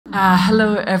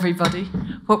Hello, everybody.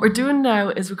 What we're doing now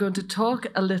is we're going to talk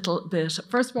a little bit,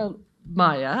 first of all,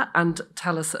 Maya, and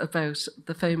tell us about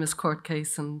the famous court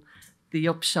case and the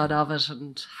upshot of it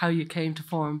and how you came to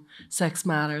form Sex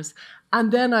Matters.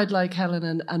 And then I'd like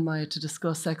Helen and Maya to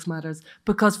discuss Sex Matters,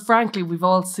 because frankly, we've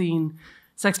all seen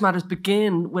Sex Matters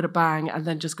begin with a bang and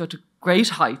then just go to great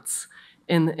heights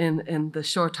in the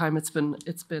short time it's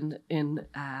been in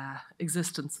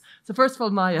existence. So first of all,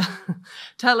 Maya,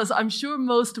 tell us, I'm sure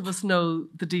most of us know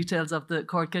the details of the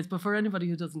court case, but for anybody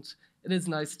who doesn't, it is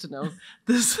nice to know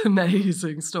this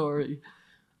amazing story.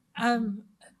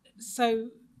 So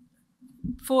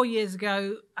 4 years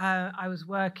ago, I was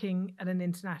working at an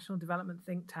international development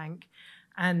think tank,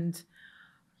 and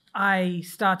I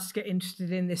started to get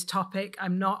interested in this topic.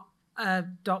 I'm not a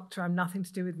doctor, I'm nothing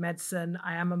to do with medicine.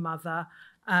 I am a mother.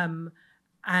 And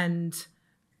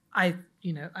I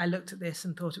looked at this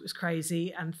and thought it was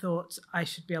crazy and thought I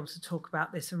should be able to talk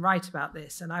about this and write about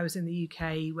this. And I was in the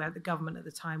UK, where the government at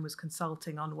the time was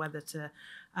consulting on whether to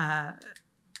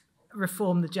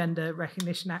reform the Gender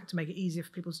Recognition Act to make it easier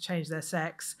for people to change their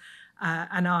sex,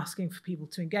 and asking for people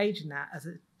to engage in that as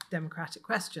a democratic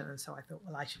question. And so I thought,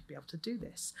 well, I should be able to do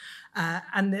this.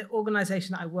 And the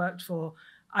organisation that I worked for,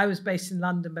 I was based in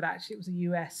London, but actually it was a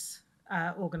US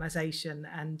organisation.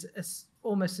 And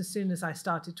almost as soon as I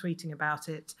started tweeting about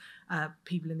it,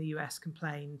 people in the US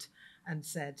complained and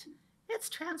said, it's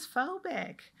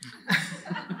transphobic.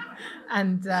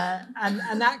 and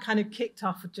that kind of kicked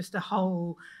off just a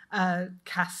whole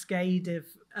cascade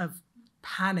of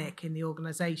panic in the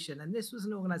organisation. And this was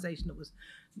an organisation that was,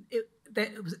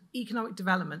 it was economic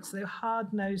development, so they were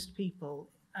hard-nosed people,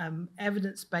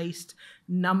 evidence-based,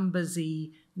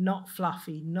 numbersy, not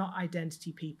fluffy, not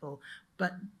identity people.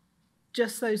 But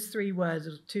just those 3 words,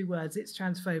 or 2 words, it's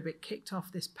transphobic, kicked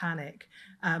off this panic.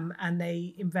 And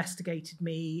they investigated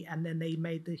me, and then they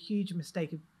made the huge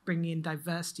mistake of bringing in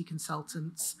diversity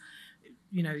consultants.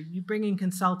 You know, you bring in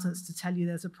consultants to tell you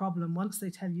there's a problem. Once they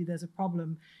tell you there's a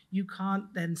problem, you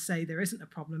can't then say there isn't a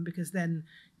problem, because then,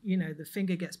 you know, the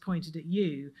finger gets pointed at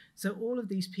you. So all of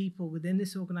these people within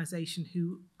this organization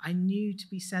who I knew to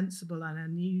be sensible and I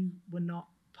knew were not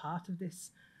part of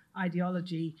this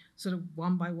ideology, sort of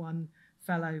one by one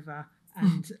fell over.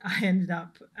 And I ended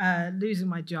up losing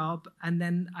my job. And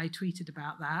then I tweeted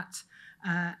about that.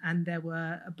 And there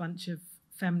were a bunch of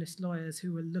feminist lawyers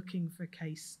who were looking for a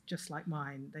case just like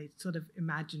mine. They sort of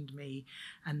imagined me,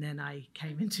 and then I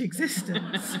came into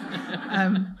existence.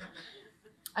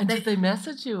 And did they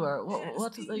message you, or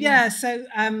what did they? Yeah, so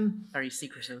very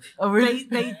secretive. Oh, really?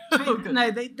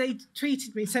 They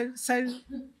treated me. So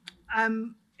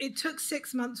it took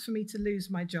 6 months for me to lose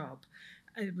my job.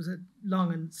 It was a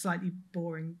long and slightly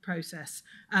boring process.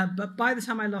 But by the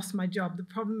time I lost my job, the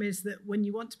problem is that when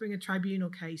you want to bring a tribunal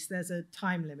case, there's a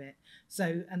time limit.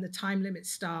 And the time limit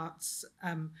starts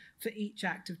for each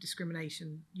act of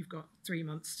discrimination, you've got 3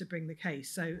 months to bring the case.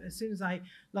 So as soon as I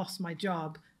lost my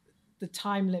job, the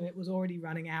time limit was already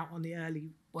running out on the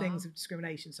early things of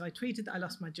discrimination. So I tweeted that I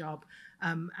lost my job,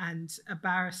 and a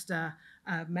barrister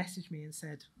messaged me and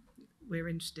said, we're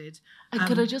interested. And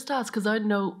could I just ask, because I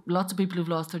know lots of people who've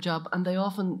lost their job and they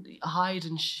often hide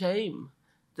in shame.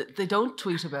 They don't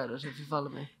tweet about it, if you follow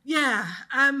me. Yeah.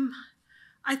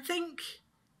 I think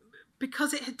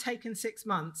because it had taken 6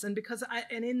 months, and because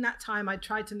and in that time I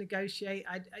tried to negotiate,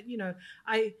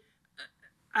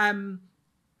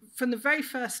 from the very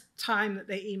first time that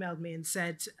they emailed me and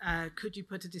said, could you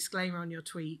put a disclaimer on your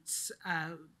tweets?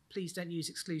 Please don't use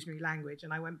exclusionary language.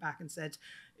 And I went back and said,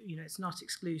 you know, it's not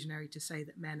exclusionary to say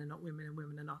that men are not women and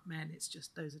women are not men. It's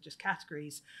just, those are just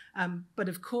categories. But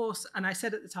of course, and I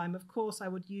said at the time, of course, I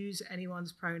would use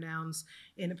anyone's pronouns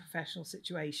in a professional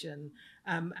situation.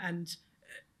 And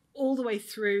all the way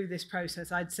through this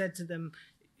process, I'd said to them,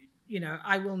 you know,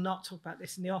 I will not talk about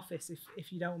this in the office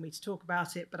if you don't want me to talk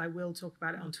about it, but I will talk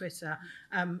about it on Twitter.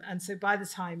 And so by the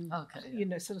time, you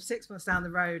know, sort of 6 months down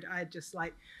the road, I had just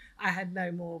I had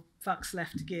no more fucks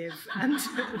left to give. And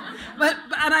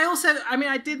and I also, I mean,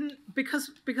 I didn't,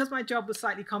 because my job was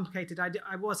slightly complicated,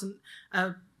 I wasn't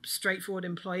a straightforward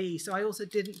employee. So I also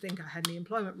didn't think I had any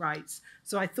employment rights.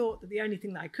 So I thought that the only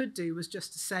thing that I could do was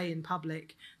just to say in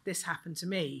public, this happened to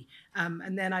me.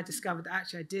 And then I discovered that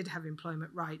actually I did have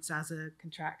employment rights as a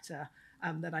contractor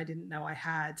that I didn't know I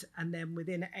had. And then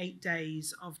within 8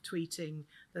 days of tweeting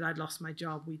that I'd lost my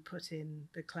job, we put in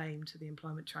the claim to the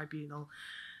Employment Tribunal.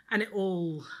 And it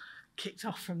all kicked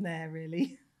off from there,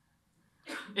 really.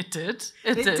 It did.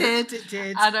 It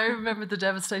did. And I remember the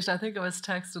devastation. I think I was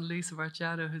texting Lisa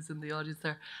Marciano, who's in the audience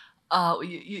there.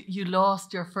 You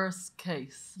lost your first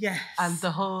case. Yes. And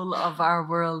the whole of our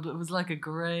world, it was like a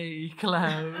grey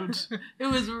cloud. It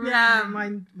was really... Yeah,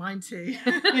 mine too.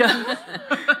 Yeah.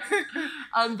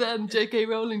 And then J.K.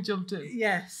 Rowling jumped in.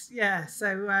 Yes, yeah.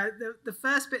 So the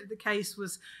first bit of the case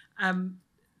was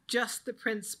just the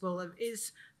principle of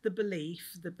the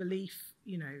belief,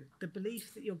 you know, the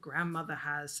belief that your grandmother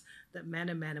has that men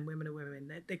are men and women are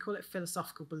women. They call it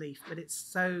philosophical belief, but it's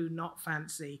so not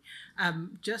fancy.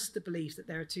 Just the belief that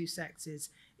there are two sexes,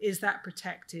 is that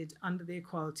protected under the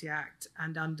Equality Act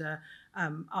and under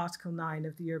Article 9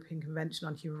 of the European Convention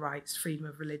on Human Rights, freedom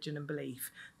of religion and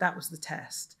belief? That was the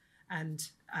test. And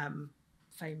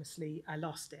famously, I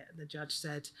lost it. The judge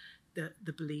said that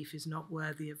the belief is not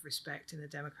worthy of respect in a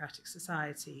democratic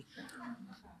society.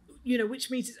 You know, which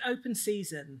means it's open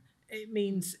season. It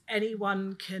means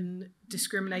anyone can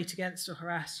discriminate against or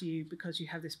harass you because you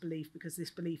have this belief, because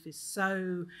this belief is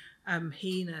so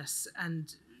heinous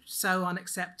and so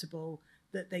unacceptable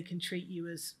that they can treat you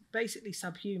as basically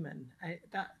subhuman.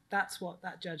 That's what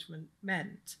that judgment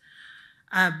meant.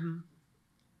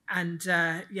 And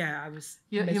I was.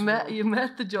 You met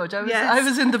the judge. Yes. I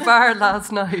was in the bar last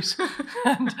night,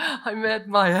 and I met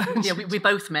Maya. Yeah, we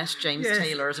both met James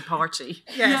Taylor at a party.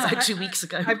 Yes, about 2 weeks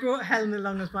ago. I brought Helen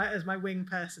along as my wing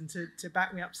person to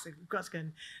back me up. So we've got to go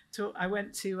and talk. I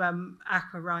went to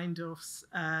Aqua Reindorf's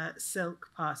Silk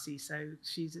party. So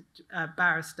she's a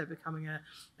barrister becoming a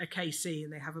KC,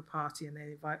 and they have a party and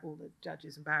they invite all the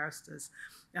judges and barristers.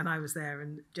 And I was there,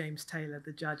 and James Taylor,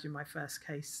 the judge in my first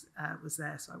case, was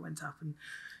there. So I went up and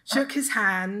shook his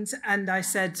hand, and I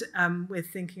said, we're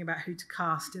thinking about who to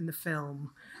cast in the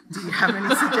film. Do you have any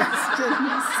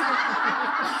suggestions?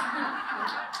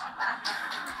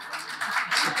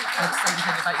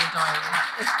 About your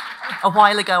diary. A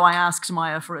while ago, I asked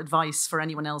Maya for advice for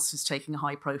anyone else who's taking a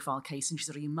high-profile case, and she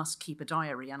said, "Oh, you must keep a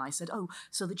diary." And I said, "Oh,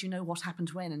 so that you know what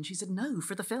happened when?" And she said, "No,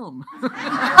 for the film."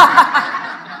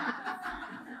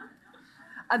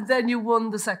 And then you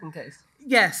won the second case.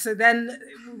 Yes. So then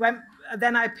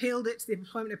I appealed it to the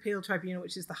Employment Appeal Tribunal,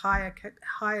 which is the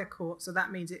higher court. So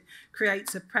that means it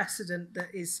creates a precedent that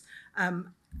is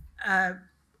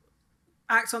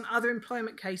acts on other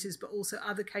employment cases, but also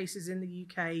other cases in the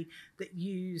UK that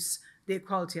use the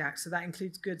Equality Act. So that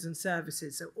includes goods and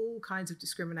services. So all kinds of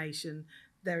discrimination.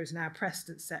 There is now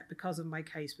precedent set because of my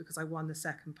case, because I won the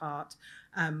second part,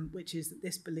 which is that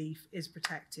this belief is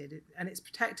protected. And it's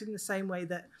protected in the same way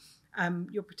that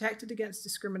you're protected against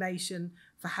discrimination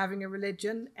for having a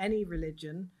religion, any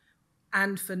religion,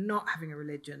 and for not having a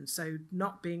religion. So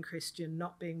not being Christian,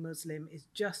 not being Muslim is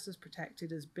just as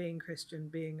protected as being Christian,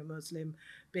 being a Muslim,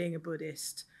 being a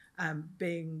Buddhist,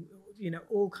 being, you know,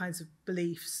 all kinds of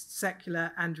beliefs,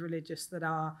 secular and religious, that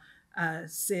are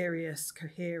serious,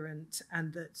 coherent,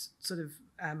 and that sort of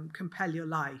compel your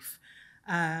life,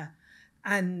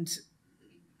 and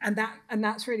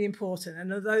that's really important.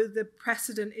 And although the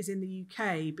precedent is in the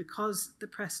UK, because the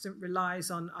precedent relies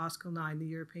on Article 9, the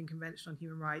European Convention on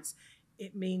Human Rights,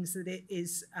 it means that it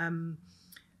is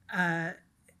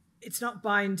it's not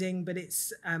binding, but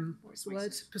it's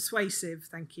persuasive.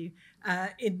 Thank you.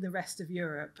 In the rest of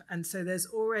Europe, and so there's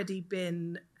already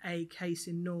been a case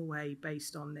in Norway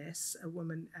based on this. A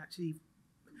woman, actually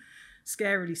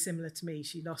scarily similar to me,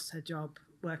 she lost her job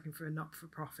working for a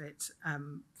not-for-profit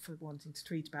for wanting to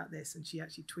tweet about this, and she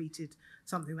actually tweeted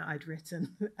something that I'd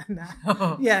written. And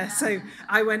that, so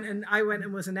I went and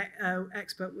was an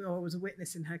expert, or was a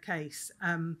witness in her case.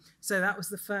 So that was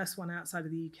the first one outside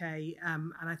of the UK,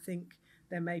 and I think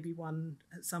there may be one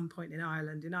at some point in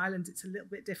Ireland. In Ireland, it's a little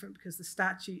bit different because the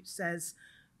statute says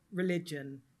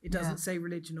religion. It doesn't say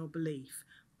religion or belief,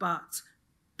 but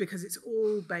because it's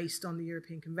all based on the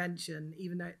European Convention,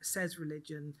 even though it says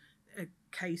religion, a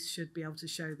case should be able to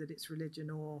show that it's religion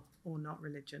or not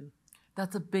religion.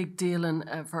 That's a big deal, and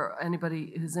for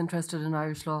anybody who's interested in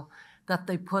Irish law, that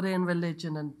they put in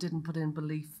religion and didn't put in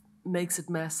belief makes it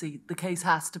messy. The case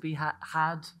has to be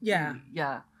had. Yeah.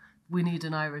 Yeah. We need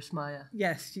an Irish Maya.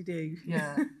 Yes, you do.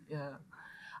 Yeah, yeah.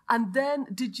 And then,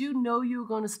 did you know you were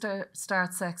going to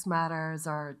start Sex Matters,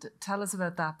 or tell us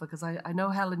about that? Because I know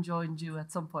Helen joined you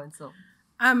at some point. So,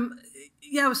 I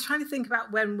was trying to think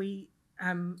about when we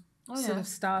sort of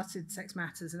started Sex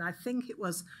Matters, and I think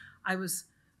I was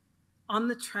on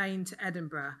the train to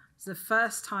Edinburgh. It's the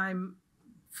first time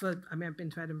I've been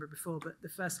to Edinburgh before, but the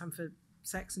first time for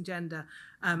sex and gender.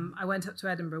 I went up to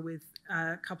Edinburgh with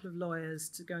a couple of lawyers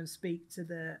to go and speak to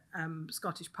the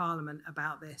Scottish Parliament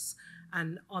about this.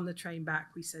 And on the train back,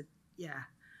 we said,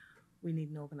 we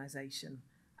need an organisation.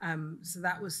 So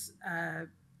that was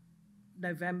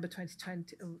November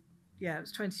 2020. It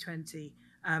was 2020.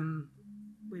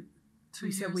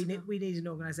 we said we need an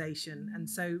organisation. And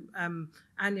so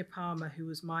Anya Palmer, who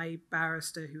was my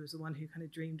barrister, who was the one who kind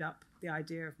of dreamed up the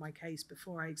idea of my case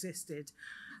before I existed,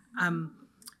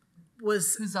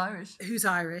 who's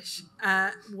Irish,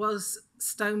 was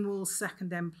Stonewall's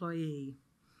second employee.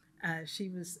 She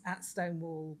was at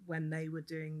Stonewall when they were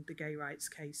doing the gay rights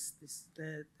case,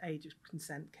 the age of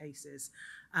consent cases.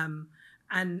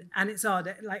 And it's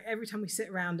odd, like every time we sit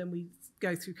around and we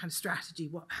go through kind of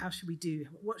strategy, how should we do?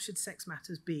 What should sex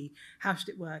matters be? How should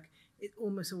it work? It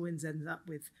almost always ends up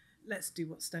with, let's do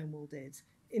what Stonewall did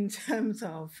in terms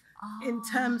of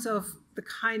the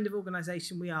kind of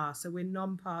organisation we are. So we're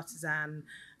non-partisan,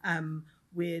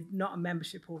 we're not a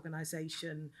membership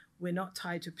organisation, we're not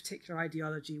tied to a particular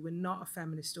ideology, we're not a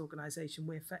feminist organisation,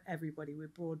 we're for everybody, we're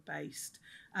broad-based,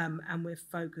 and we're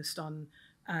focused on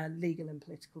legal and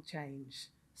political change.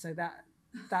 So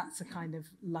that's a kind of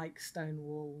like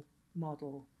Stonewall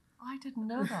model. I didn't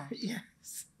know that.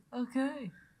 Yes.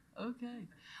 Okay.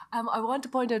 I want to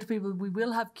point out to people we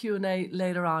will have Q&A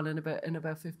later on in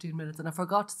about 15 minutes, and I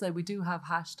forgot to say we do have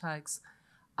hashtags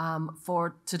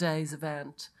for today's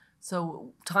event.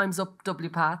 So Time's Up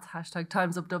WPath, hashtag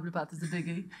Time's Up WPath is a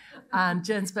biggie, and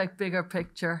GenSpec Bigger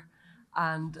Picture.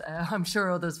 And I'm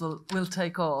sure others will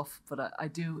take off, but I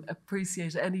do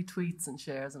appreciate any tweets and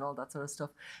shares and all that sort of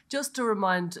stuff. Just to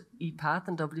remind EPath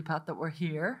and WPath that we're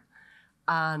here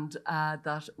and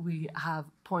that we have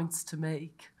points to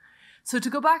make. So to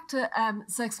go back to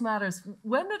Sex Matters,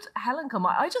 when did Helen come?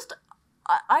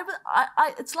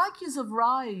 It's like you've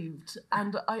arrived,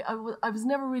 and I was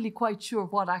never really quite sure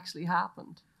what actually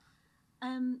happened.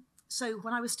 So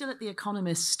when I was still at The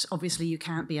Economist, obviously you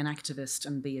can't be an activist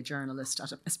and be a journalist,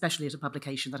 especially at a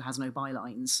publication that has no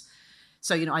bylines.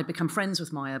 So, I'd become friends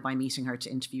with Maya by meeting her to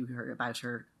interview her about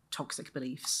her toxic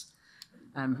beliefs.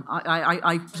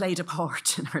 I played a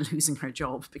part in her losing her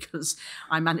job because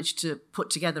I managed to put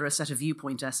together a set of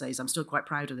viewpoint essays. I'm still quite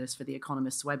proud of this for The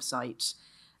Economist's website.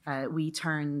 We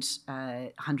turned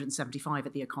 175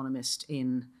 at The Economist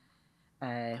in,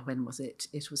 when was it?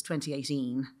 It was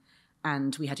 2018.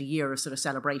 And we had a year of sort of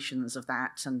celebrations of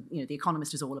that. And, The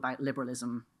Economist is all about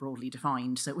liberalism, broadly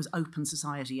defined. So it was open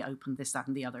society, open this, that,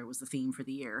 and the other was the theme for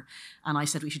the year. And I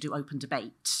said we should do open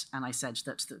debate. And I said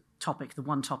that the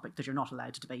one topic that you're not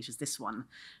allowed to debate is this one.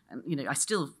 And, I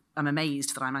still am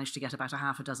amazed that I managed to get about a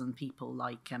half a dozen people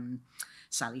like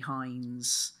Sally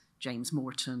Hines, James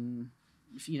Morton,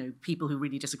 people who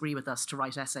really disagree with us to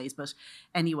write essays. But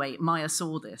anyway, Maya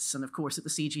saw this. And of course, at the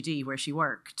CGD where she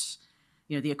worked,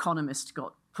 The Economist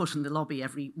got put in the lobby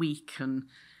every week, and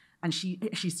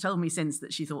she's told me since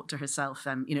that she thought to herself,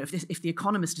 if The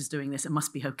Economist is doing this, it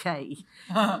must be okay.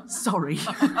 Sorry,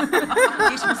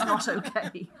 it was not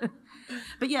okay.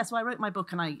 But yeah, so I wrote my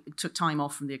book, and I took time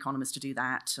off from The Economist to do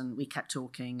that, and we kept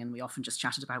talking, and we often just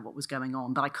chatted about what was going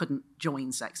on. But I couldn't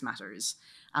join Sex Matters,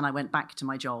 and I went back to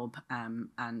my job, and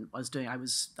I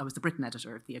was the Britain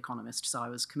editor of The Economist, so I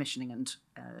was commissioning and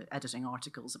editing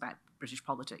articles about British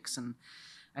politics and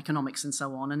economics and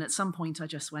so on. And at some point I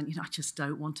just went, I just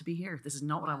don't want to be here. This is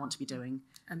not what I want to be doing.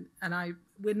 And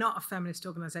we're not a feminist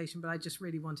organisation, but I just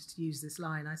really wanted to use this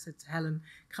line. I said to Helen,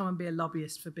 come and be a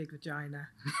lobbyist for Big Vagina.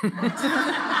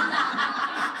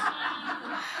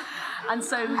 And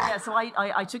so,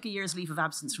 I took a year's leave of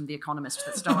absence from The Economist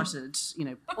that started,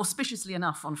 auspiciously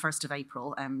enough on 1st of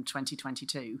April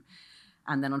 2022.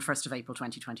 And then on 1st of April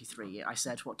 2023, I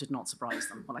said what did not surprise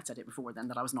them. Well, I said it before then,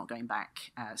 that I was not going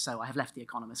back. So I have left The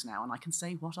Economist now, and I can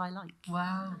say what I like.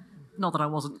 Wow. Not that I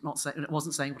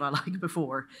wasn't saying what I liked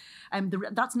before.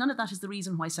 None of that is the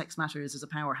reason why Sex Matters is a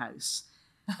powerhouse.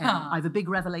 I have a big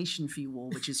revelation for you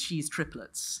all, which is she's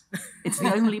triplets. It's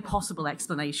the only possible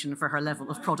explanation for her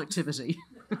level of productivity.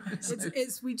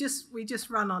 We just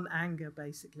run on anger,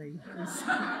 basically.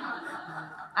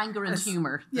 Anger and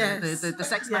humour. Yes. The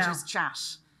Sex Matters chat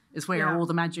is where all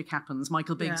the magic happens.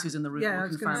 Michael Biggs, who's in the room, will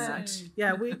confirm that.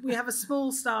 Yeah, we have a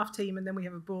small staff team, and then we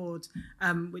have a board,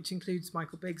 which includes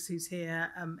Michael Biggs, who's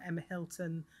here, Emma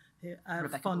Hilton,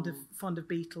 fond of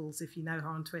Beatles, if you know her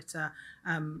on Twitter,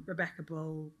 Rebecca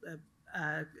Bull,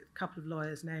 a couple of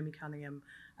lawyers, Naomi Cunningham.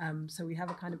 So we have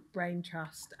a kind of brain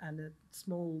trust and a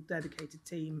small dedicated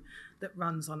team that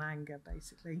runs on anger,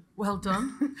 basically. Well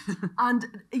done.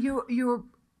 And you're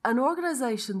an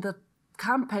organisation that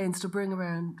campaigns to bring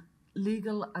around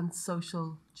legal and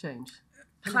social change.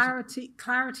 Clarity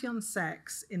on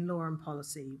sex in law and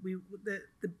policy.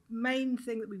 The main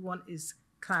thing that we want is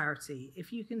clarity.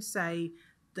 If you can say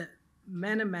that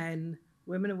men are men,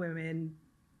 women are women,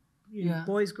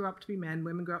 boys grow up to be men,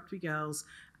 women grow up to be girls.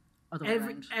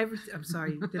 I'm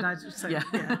sorry, did I just say?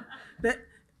 Yeah. But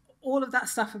all of that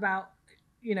stuff about,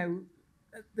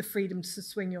 the freedom to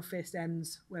swing your fist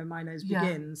ends where my nose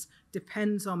begins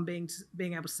depends on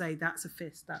being able to say that's a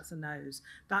fist, that's a nose.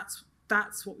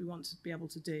 That's what we want to be able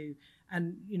to do.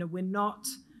 And we're not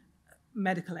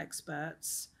medical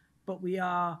experts, but we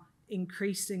are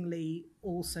increasingly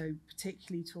also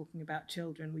particularly talking about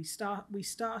children. We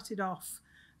started off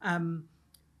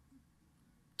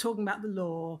talking about the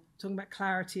law, talking about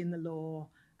clarity in the law,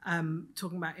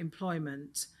 talking about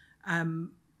employment,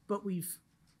 but we've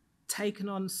taken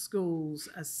on schools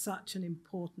as such an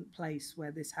important place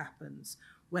where this happens,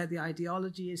 where the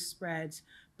ideology is spread,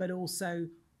 but also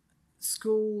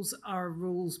schools are a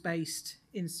rules-based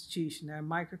institution. They're a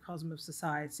microcosm of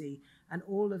society, and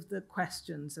all of the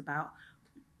questions about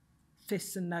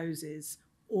fists and noses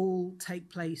all take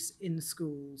place in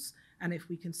schools. And if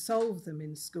we can solve them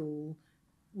in school,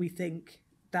 we think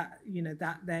that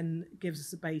that then gives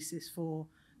us a basis for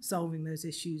solving those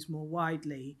issues more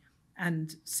widely.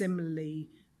 And similarly,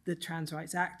 the trans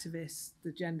rights activists,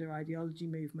 the gender ideology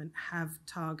movement have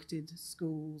targeted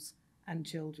schools and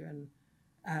children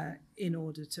in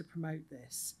order to promote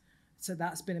this. So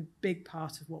that's been a big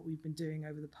part of what we've been doing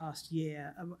over the past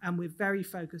year. And we're very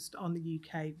focused on the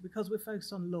UK. Because we're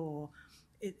focused on law,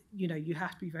 you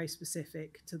have to be very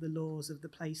specific to the laws of the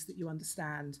place that you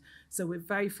understand. So we're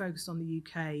very focused on the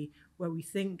UK, where we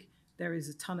think there is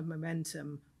a ton of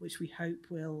momentum, which we hope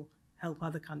will help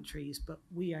other countries, but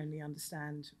we only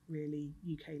understand really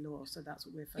UK law, so that's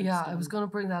what we're focused on. Yeah, I was going to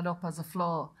bring that up as a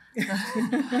flaw.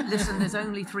 Listen, there's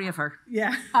only 3 of her.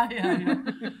 Yeah. Yeah.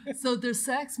 So there's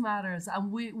Sex Matters,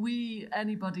 and we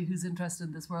anybody who's interested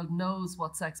in this world knows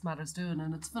what Sex Matters doing,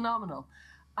 and it's phenomenal.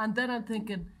 And then I'm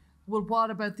thinking, well, what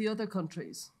about the other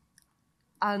countries?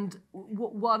 And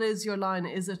what is your line?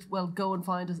 Is it, well, go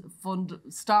and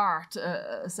start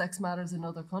Sex Matters in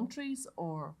other countries,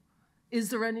 or is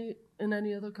there any in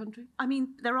any other country? I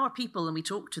mean, there are people, and we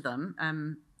talk to them.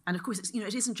 And of course,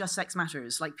 it isn't just Sex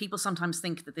Matters. Like, people sometimes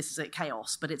think that this is a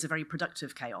chaos, but it's a very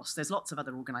productive chaos. There's lots of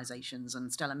other organisations,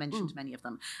 and Stella mentioned many of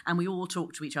them. And we all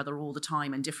talk to each other all the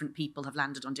time, and different people have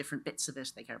landed on different bits of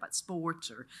it. They care about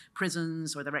sport or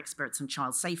prisons, or they're experts in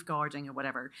child safeguarding or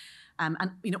whatever. And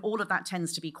all of that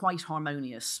tends to be quite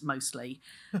harmonious, mostly,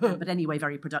 but anyway,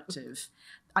 very productive.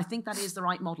 I think that is the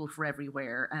right model for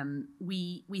everywhere.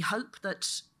 We hope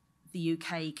that the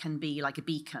UK can be like a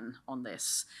beacon on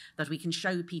this, that we can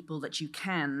show people that you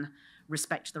can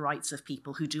respect the rights of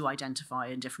people who do identify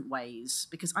in different ways,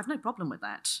 because I've no problem with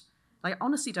that. I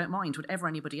honestly don't mind whatever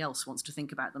anybody else wants to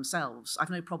think about themselves. I've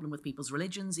no problem with people's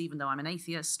religions, even though I'm an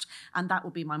atheist, and that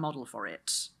will be my model for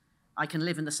it. I can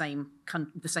live in the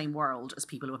same world as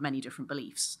people who have many different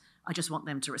beliefs. I just want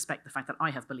them to respect the fact that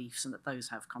I have beliefs and that those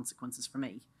have consequences for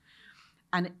me.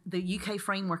 And the UK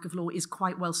framework of law is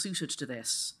quite well suited to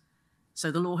this. So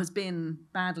the law has been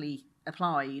badly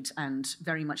applied and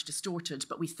very much distorted,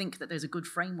 but we think that there's a good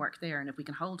framework there. And if we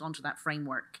can hold on to that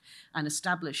framework and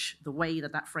establish the way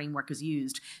that that framework is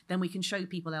used, then we can show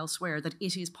people elsewhere that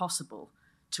it is possible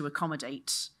to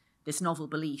accommodate this novel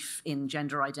belief in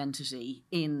gender identity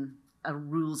in a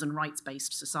rules and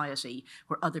rights-based society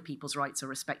where other people's rights are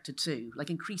respected too. Like,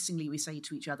 increasingly we say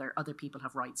to each other, other people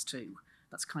have rights too.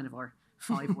 That's kind of our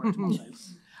 5-word motto.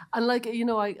 And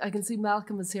I can see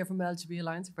Malcolm is here from LGB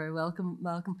Alliance. You're very welcome,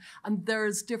 Malcolm. And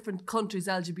there's different countries,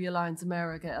 LGB Alliance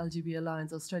America, LGB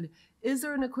Alliance Australia. Is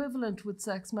there an equivalent with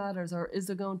Sex Matters, or is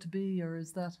there going to be, or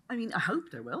is that? I mean, I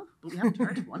hope there will, but we haven't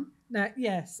heard of one. No,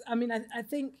 yes. I mean, I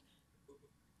think...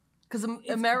 Because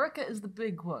America is the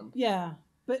big one. Yeah.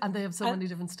 And they have so many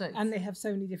different states. And they have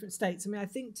so many different states. I mean, I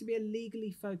think to be a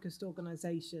legally focused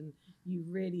organisation, you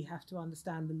really have to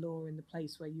understand the law in the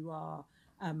place where you are.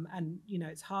 And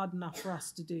it's hard enough for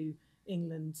us to do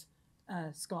England,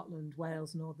 Scotland,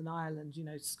 Wales, Northern Ireland,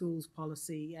 schools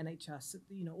policy, NHS,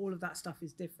 all of that stuff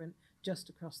is different just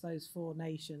across those 4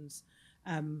 nations.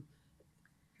 And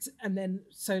then,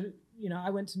 I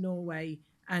went to Norway,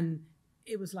 and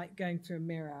it was like going through a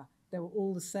mirror. There were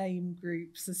all the same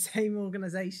groups, the same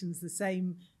organisations, the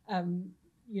same,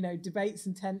 debates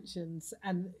and tensions.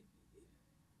 And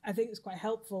I think it's quite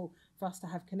helpful for us to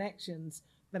have connections,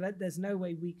 but there's no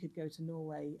way we could go to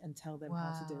Norway and tell them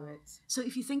how to do it. So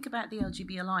if you think about the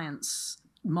LGB Alliance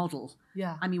model,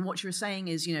 I mean, what you're saying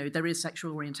is, there is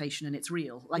sexual orientation and it's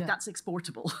real. That's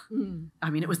exportable.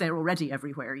 I mean, it was there already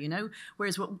everywhere,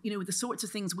 Whereas the sorts of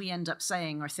things we end up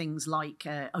saying are things like,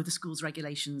 the schools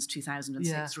regulations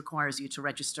 2006 requires you to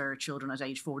register children at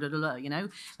age 4,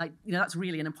 that's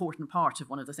really an important part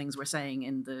of one of the things we're saying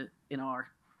in our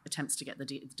attempts to get the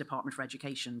Department for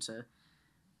Education to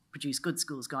produce good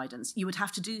schools guidance. You would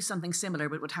have to do something similar,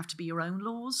 but it would have to be your own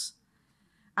laws.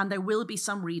 And there will be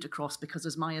some read across because,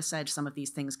 as Maya said, some of these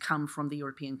things come from the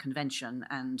European Convention,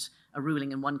 and a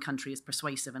ruling in one country is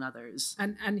persuasive in others.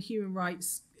 And human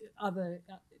rights, other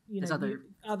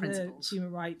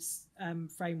human rights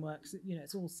frameworks,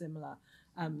 it's all similar.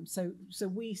 So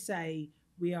we say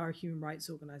we are a human rights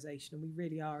organisation, and we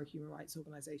really are a human rights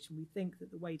organisation. We think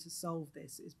that the way to solve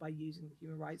this is by using the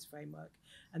human rights framework,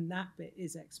 and that bit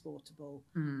is exportable.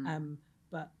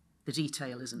 But the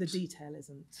detail isn't. The detail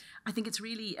isn't. I think it's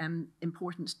really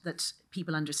important that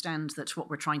people understand that what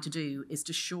we're trying to do is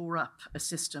to shore up a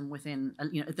system within,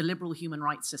 the liberal human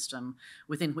rights system,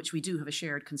 within which we do have a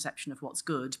shared conception of what's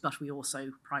good, but we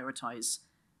also prioritise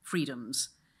freedoms.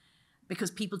 Because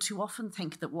people too often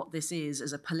think that what this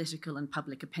is a political and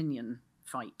public opinion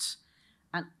fight.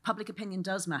 And public opinion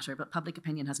does matter, but public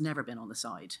opinion has never been on the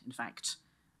side, in fact,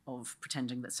 of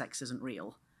pretending that sex isn't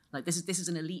real. Like this is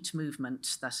an elite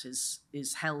movement that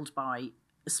is held by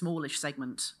a smallish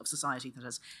segment of society that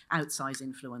has outsized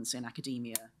influence in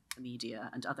academia, the media,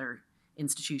 and other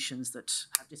institutions that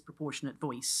have disproportionate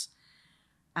voice.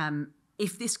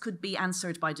 If this could be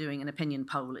answered by doing an opinion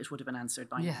poll, it would have been answered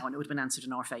by now, and it would have been answered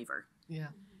in our favour. Yeah.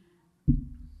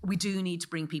 We do need to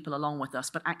bring people along with us,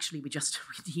 but actually we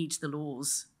need the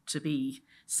laws to be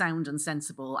sound and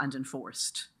sensible and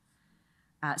enforced.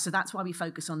 So that's why we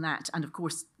focus on that. And of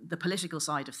course, the political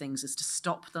side of things is to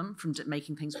stop them from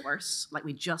making things worse. Like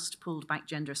we just pulled back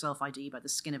gender self-ID by the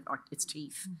skin of its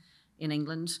teeth in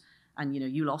England. And,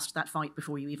 you lost that fight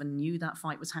before you even knew that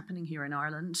fight was happening here in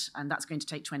Ireland. And that's going to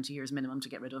take 20 years minimum to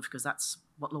get rid of, because that's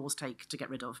what laws take to get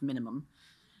rid of, minimum.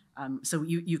 So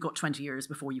you've got 20 years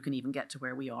before you can even get to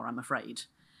where we are, I'm afraid.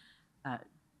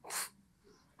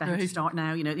 Better to start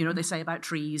now. You know what they say about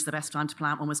trees, the best time to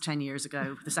plant one was 10 years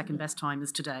ago. The second best time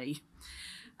is today.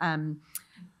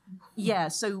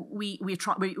 So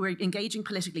we're engaging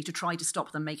politically to try to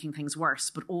stop them making things worse,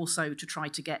 but also to try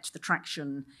to get the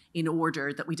traction in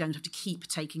order that we don't have to keep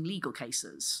taking legal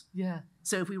cases. Yeah.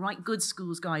 So if we write good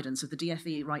schools guidance, if the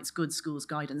DfE writes good schools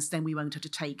guidance, then we won't have to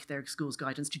take their schools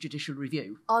guidance to judicial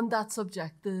review. On that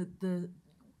subject,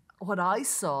 what I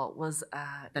saw was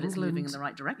that it's moving in the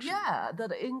right direction. Yeah,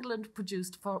 that England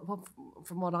produced,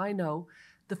 from what I know,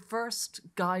 the first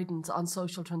guidance on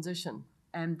social transition.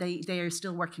 And they are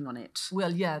still working on it.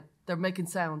 Well, yeah, they're making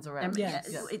sounds around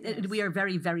it. We are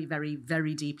very, very, very,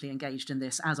 very deeply engaged in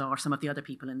this, as are some of the other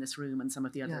people in this room and some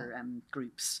of the other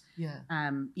groups. Yeah.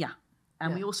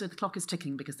 We also, the clock is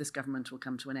ticking because this government will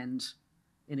come to an end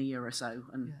in a year or so.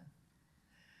 And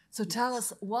So tell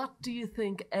us, what do you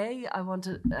think, I want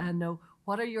to know,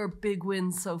 what are your big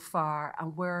wins so far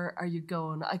and where are you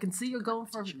going? I can see you're going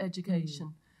for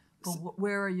education, but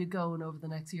where are you going over the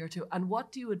next year or two? And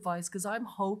what do you advise? Because I'm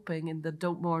hoping in the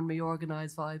don't mourn me,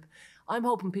 organise vibe, I'm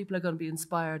hoping people are going to be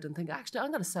inspired and think, actually,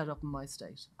 I'm going to set it up in my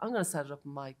state. I'm going to set it up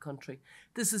in my country.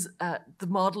 This is, the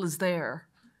model is there.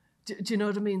 Do you know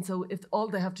what I mean? So if all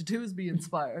they have to do is be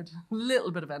inspired, a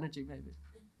little bit of energy maybe.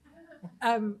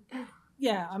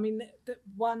 Yeah, I mean,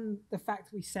 the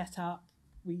fact we set up,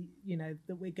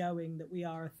 that we're going, that we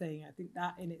are a thing, I think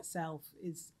that in itself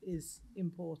is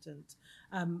important.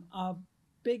 Our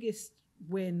biggest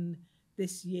win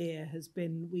this year has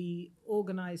been we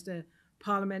organised a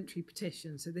parliamentary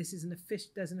petition. So this is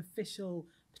there's an official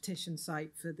petition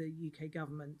site for the UK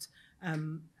government,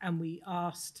 and we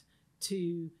asked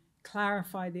to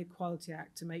clarify the Equality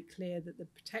Act to make clear that the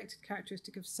protected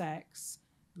characteristic of sex,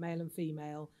 male and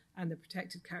female, and the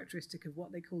protected characteristic of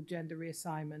what they call gender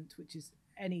reassignment, which is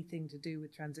anything to do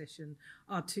with transition,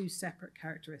 are two separate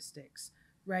characteristics.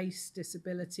 Race,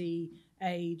 disability,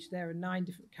 age, there are 9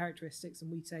 different characteristics,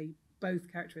 and we say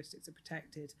both characteristics are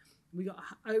protected. We got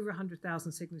over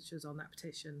 100,000 signatures on that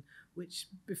petition, which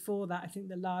before that, I think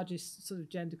the largest sort of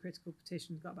gender critical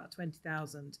petition got about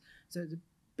 20,000. So it's a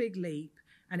big leap,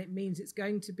 and it means it's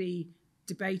going to be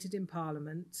debated in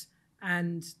Parliament.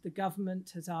 And the government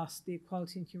has asked the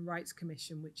Equality and Human Rights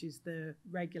Commission, which is the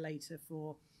regulator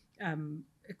for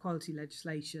equality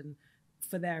legislation,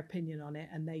 for their opinion on it.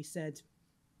 And they said,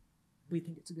 we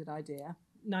think it's a good idea.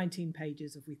 19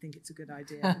 pages of we think it's a good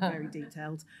idea, very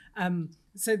detailed.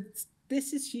 So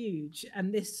this is huge.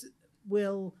 And this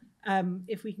will,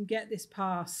 if we can get this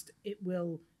passed, it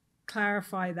will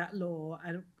clarify that law.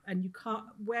 And you can't,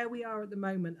 where we are at the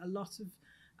moment, a lot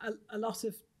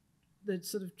of the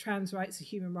sort of trans rights and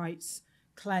human rights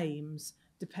claims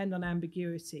depend on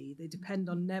ambiguity. They depend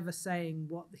on never saying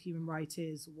what the human right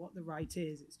is or what the right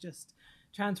is. It's just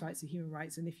trans rights and human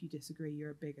rights, and if you disagree, you're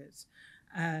a bigot.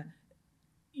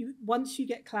 Once you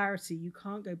get clarity, you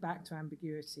can't go back to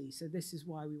ambiguity. So this is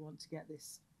why we want to get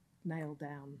this nailed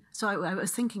down. So I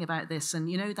was thinking about this, and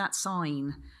that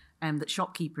sign that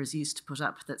shopkeepers used to put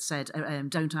up that said,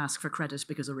 don't ask for credit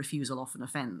because a refusal often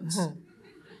offends.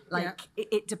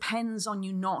 It depends on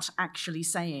you not actually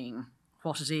saying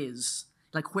what it is,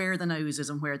 like where the nose is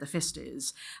and where the fist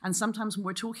is. And sometimes when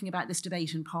we're talking about this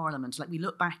debate in Parliament, like we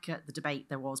look back at the debate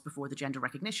there was before the Gender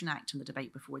Recognition Act and the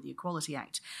debate before the Equality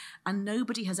Act, and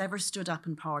nobody has ever stood up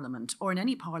in Parliament, or in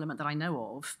any Parliament that I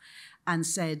know of, and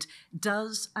said,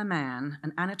 does a man,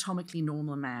 an anatomically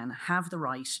normal man, have the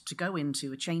right to go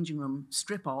into a changing room,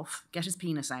 strip off, get his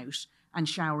penis out, and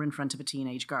shower in front of a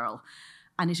teenage girl?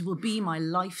 And it will be my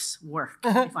life's work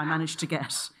if I manage to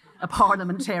get a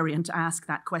parliamentarian to ask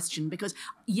that question, because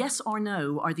yes or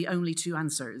no are the only two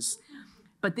answers.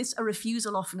 But a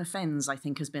refusal often offends, I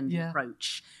think, has been the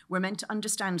approach. We're meant to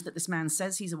understand that this man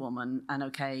says he's a woman, and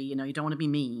okay, you don't want to be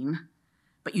mean,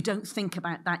 but you don't think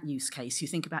about that use case. You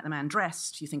think about the man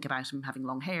dressed, you think about him having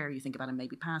long hair, you think about him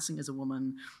maybe passing as a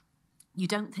woman. You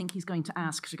don't think he's going to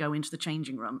ask to go into the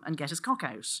changing room and get his cock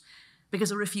out, because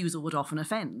a refusal would often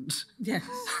offend. Yes.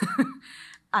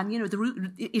 And,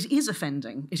 it is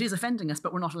offending. It is offending us,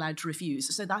 but we're not allowed to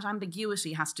refuse. So that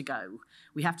ambiguity has to go.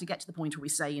 We have to get to the point where we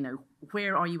say,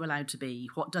 where are you allowed to be?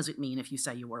 What does it mean if you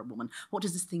say you are a woman? What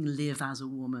does this thing live as a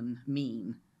woman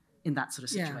mean in that sort of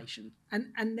situation? Yeah.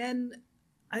 And then,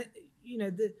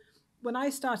 when I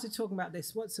started talking about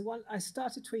this, I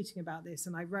started tweeting about this,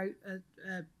 and I wrote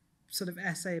a sort of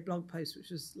essay, a blog post,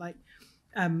 which was like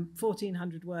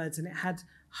 1,400 words, and it had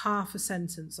half a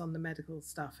sentence on the medical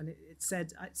stuff, and it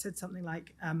said something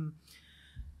like,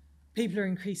 people are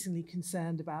increasingly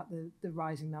concerned about the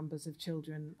rising numbers of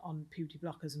children on puberty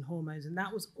blockers and hormones, and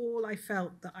that was all I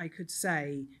felt that I could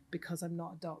say, because I'm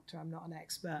not a doctor, I'm not an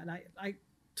expert, and I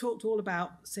talked all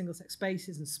about single-sex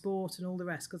spaces and sport and all the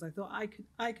rest, because I thought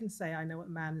I can say I know what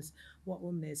a man is, what a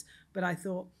woman is, but I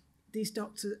thought these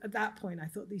doctors, at that point, I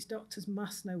thought these doctors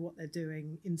must know what they're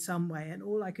doing in some way. And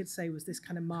all I could say was this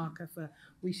kind of marker for,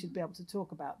 we should be able to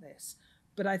talk about this.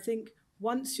 But I think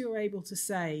once you're able to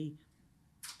say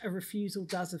a refusal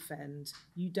does offend,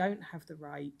 you don't have the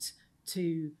right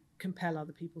to compel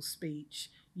other people's speech.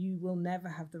 You will never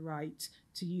have the right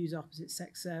to use opposite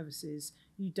sex services.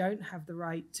 You don't have the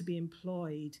right to be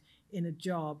employed in a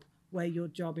job where your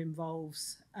job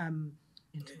involves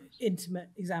intimate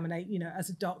examination, as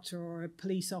a doctor or a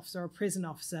police officer or a prison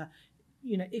officer.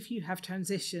 If you have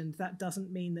transitioned, that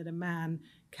doesn't mean that a man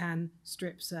can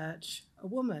strip search a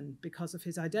woman because of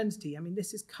his identity. I mean,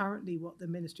 this is currently what the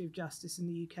Ministry of Justice in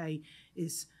the UK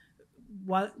is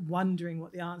wondering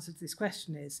what the answer to this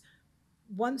question is.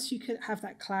 Once you can have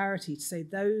that clarity to say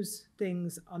those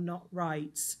things are not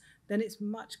rights, then it's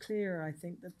much clearer, I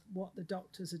think, that what the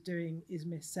doctors are doing is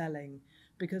mis-selling,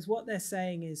 because what they're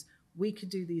saying is, we could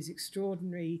do these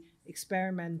extraordinary,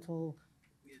 experimental,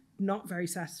 not very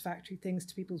satisfactory things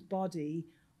to people's body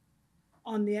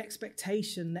on the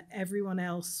expectation that everyone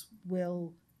else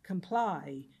will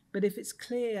comply. But if it's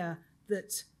clear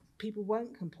that people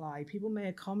won't comply, people may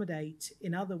accommodate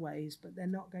in other ways, but they're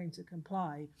not going to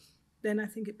comply, then I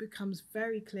think it becomes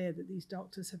very clear that these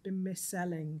doctors have been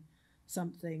mis-selling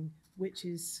something which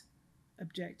is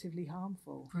objectively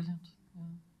harmful. Brilliant. Yeah.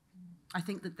 I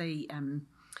think that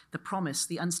the promise,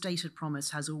 the unstated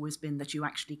promise, has always been that you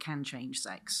actually can change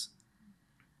sex.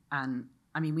 And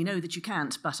I mean, we know that you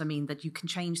can't, but I mean that you can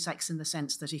change sex in the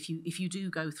sense that if you do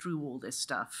go through all this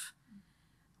stuff,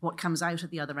 what comes out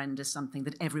at the other end is something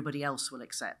that everybody else will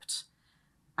accept.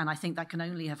 And I think that can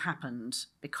only have happened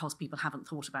because people haven't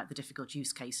thought about the difficult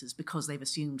use cases, because they've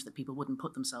assumed that people wouldn't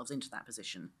put themselves into that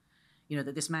position.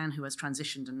 That this man who has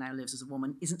transitioned and now lives as a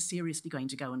woman isn't seriously going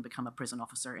to go and become a prison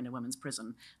officer in a women's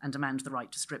prison and demand the right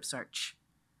to strip search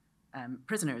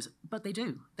prisoners. But they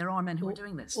do. There are men who are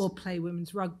doing this. Or play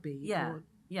women's rugby. Yeah.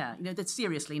 That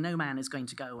seriously, no man is going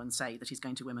to go and say that he's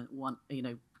going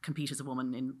to compete as a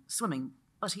woman in swimming,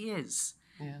 but he is.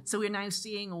 Yeah. So we're now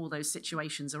seeing all those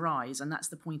situations arise, and that's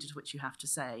the point at which you have to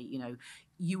say,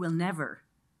 you will never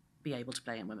be able to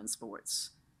play in women's sports.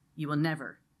 You will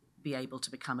never be able to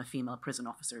become a female prison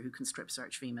officer who can strip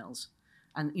search females.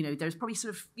 And, there's probably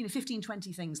sort of, 15,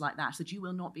 20 things like that you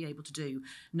will not be able to do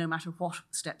no matter what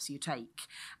steps you take.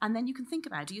 And then you can think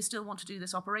about, do you still want to do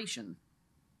this operation?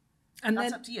 And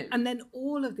that's up to you. And then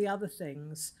all of the other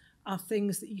things are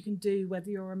things that you can do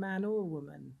whether you're a man or a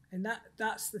woman. And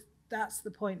that's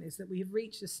the point, is that we have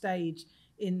reached a stage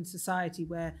in society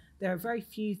where there are very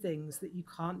few things that you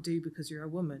can't do because you're a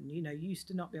woman. You used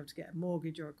to not be able to get a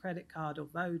mortgage or a credit card or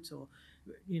vote or,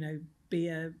 be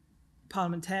a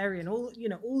parliamentarian.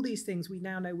 All these things we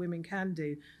now know women can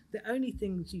do. The only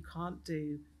things you can't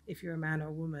do if you're a man or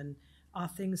a woman are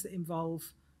things that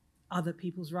involve other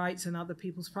people's rights and other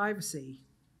people's privacy.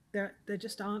 there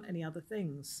just aren't any other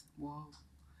things. Wow.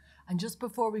 And just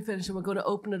before we finish, we're going to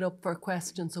open it up for a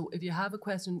question. So if you have a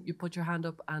question, you put your hand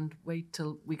up and wait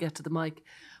till we get to the mic.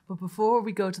 But before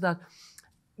we go to that,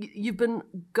 you've been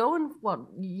going, what,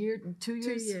 year, 2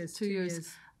 years? 2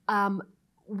 years.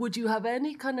 Would you have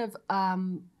any kind of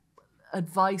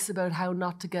advice about how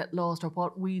not to get lost or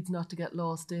what weeds not to get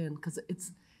lost in? Because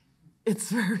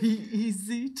it's very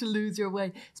easy to lose your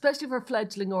way, especially for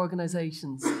fledgling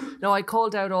organisations. Now, I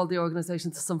called out all the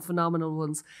organisations, some phenomenal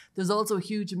ones. There's also a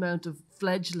huge amount of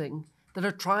fledgling that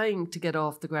are trying to get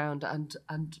off the ground,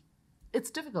 and it's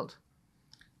difficult.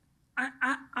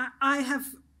 I have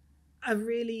a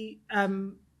really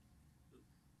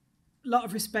lot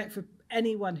of respect for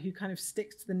anyone who kind of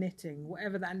sticks to the knitting,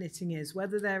 whatever that knitting is,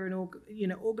 whether they're in,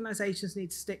 organisations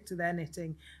need to stick to their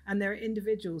knitting, and there are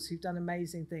individuals who've done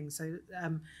amazing things. So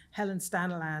Helen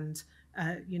Stanaland,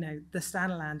 the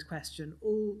Stanaland question,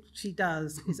 all she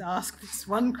does is ask this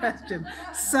one question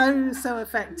so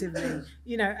effectively,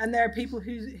 and there are people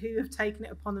who have taken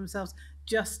it upon themselves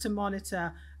just to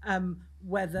monitor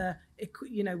whether,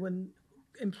 when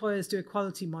employers do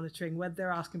equality monitoring, whether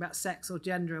they're asking about sex or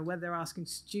gender, or whether they're asking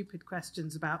stupid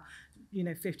questions about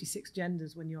 56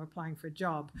 genders when you're applying for a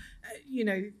job.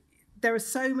 There are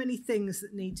so many things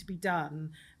that need to be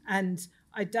done, and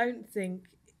I don't think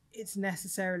it's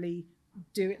necessarily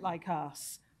do it like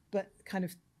us, but kind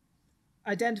of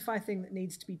identify a thing that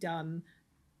needs to be done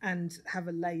and have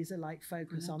a laser-like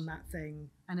focus on that thing.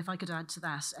 And if I could add to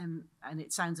that, and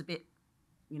it sounds a bit,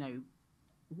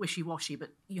 wishy-washy, but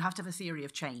you have to have a theory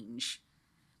of change.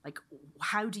 Like,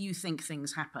 how do you think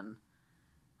things happen?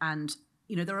 And,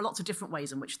 there are lots of different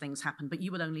ways in which things happen, but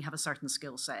you will only have a certain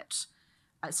skill set.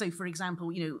 So, for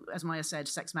example, as Maya said,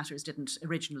 Sex Matters didn't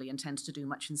originally intend to do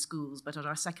much in schools, but at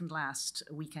our second last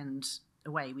weekend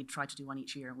away, we tried to do one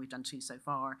each year, and we've done 2 so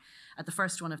far. At the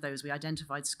first one of those, we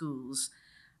identified schools,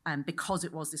 and because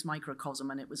it was this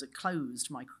microcosm, and it was a closed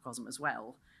microcosm as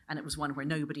well, and it was one where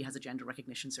nobody has a gender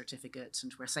recognition certificate,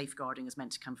 and where safeguarding is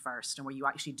meant to come first, and where you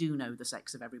actually do know the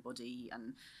sex of everybody,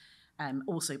 and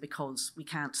also because we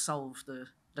can't solve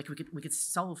we could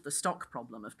solve the stock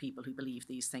problem of people who believe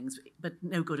these things, but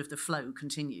no good if the flow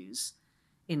continues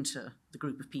into the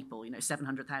group of people,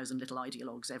 700,000 little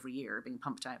ideologues every year being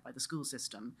pumped out by the school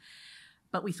system.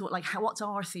 But we thought, what's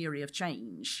our theory of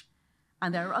change?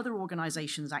 And there are other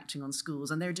organisations acting on schools,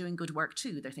 and they're doing good work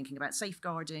too. They're thinking about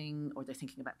safeguarding, or they're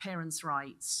thinking about parents'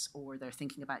 rights, or they're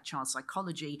thinking about child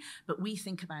psychology. But we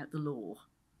think about the law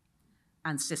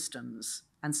and systems.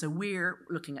 And so we're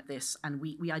looking at this, and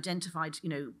we identified,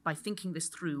 by thinking this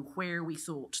through, where we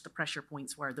thought the pressure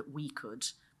points were that we could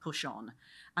push on.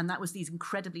 And that was these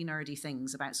incredibly nerdy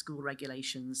things about school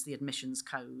regulations, the admissions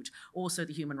code, also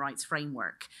the human rights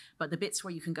framework. But the bits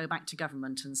where you can go back to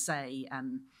government and say,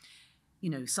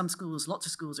 some schools, lots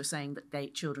of schools are saying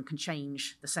that children can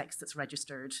change the sex that's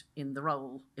registered in the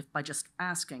roll by just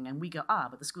asking. And we go,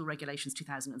 but the school regulations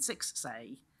 2006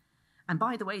 say. And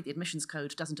by the way, the admissions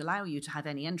code doesn't allow you to have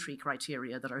any entry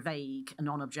criteria that are vague and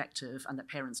non-objective and that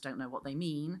parents don't know what they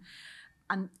mean.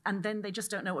 And then they just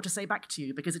don't know what to say back to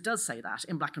you, because it does say that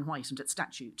in black and white and it's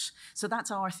statute. So that's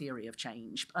our theory of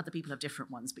change. Other people have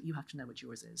different ones, but you have to know what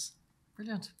yours is.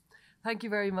 Brilliant. Thank you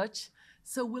very much.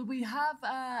 So will we have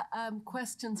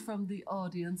questions from the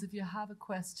audience? If you have a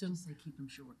question, say keep them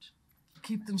short.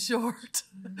 Keep them short.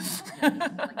 Just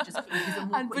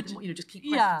keep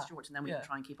questions short, and then we can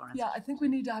try and keep our answers. Yeah, I think we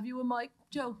need to have you a mic,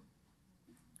 Joe.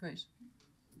 Great.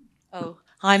 Oh,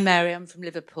 hi Mary, I'm from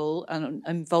Liverpool and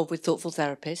I'm involved with Thoughtful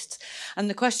Therapists. And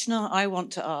the question I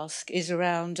want to ask is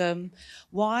around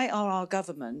why are our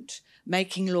government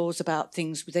making laws about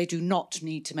things they do not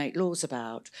need to make laws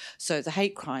about? So the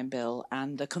hate crime bill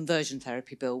and the conversion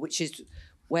therapy bill, which is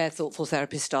where Thoughtful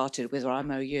Therapists started with our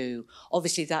MOU.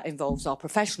 Obviously that involves our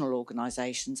professional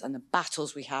organisations and the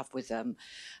battles we have with them,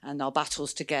 and our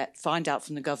battles to find out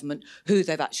from the government who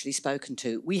they've actually spoken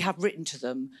to. We have written to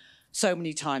them so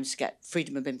many times to get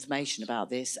freedom of information about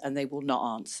this, and they will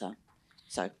not answer.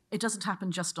 So it doesn't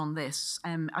happen just on this.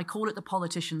 I call it the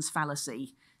politician's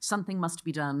fallacy. Something must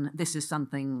be done. This is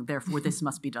something, therefore this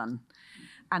must be done.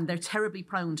 And they're terribly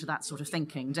prone to that sort of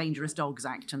thinking, Dangerous Dogs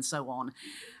Act and so on.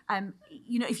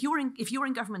 If you're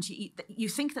in government, you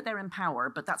think that they're in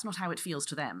power, but that's not how it feels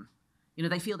to them.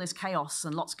 They feel there's chaos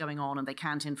and lots going on and they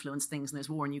can't influence things, and there's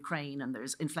war in Ukraine and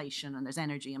there's inflation and there's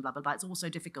energy and blah, blah, blah. It's all so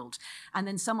difficult. And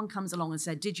then someone comes along and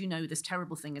said, did you know this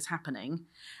terrible thing is happening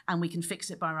and we can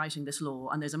fix it by writing this law?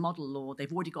 And there's a model law.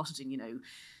 They've already got it in,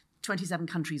 27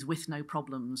 countries with no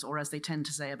problems, or as they tend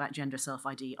to say about gender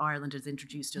self-ID, Ireland has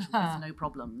introduced it with no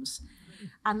problems.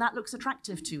 And that looks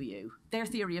attractive to you. Their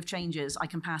theory of change is, I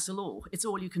can pass a law. It's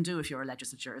all you can do if you're a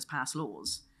legislature is pass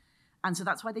laws. And so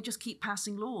that's why they just keep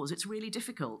passing laws. It's really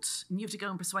difficult. And you have to go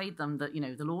and persuade them that,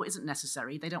 the law isn't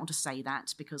necessary. They don't want to say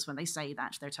that, because when they say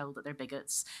that, they're told that they're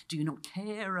bigots. Do you not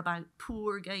care about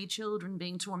poor gay children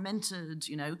being tormented,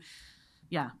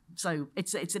 Yeah, so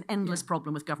it's an endless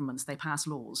problem with governments. They pass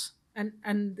laws.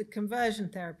 And the conversion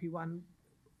therapy one,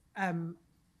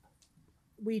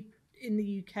 we in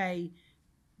the UK,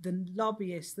 the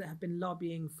lobbyists that have been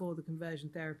lobbying for the conversion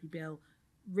therapy bill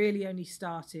really only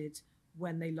started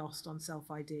when they lost on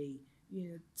self-ID.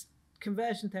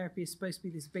 Conversion therapy is supposed to be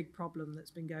this big problem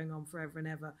that's been going on forever and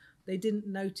ever. They didn't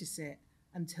notice it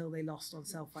until they lost on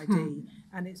self-ID.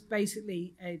 And it's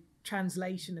basically a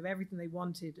translation of everything they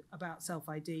wanted about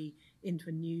self-ID into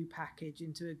a new package,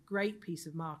 into a great piece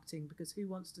of marketing, because who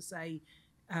wants to say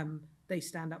they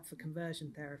stand up for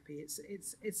conversion therapy?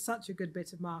 It's such a good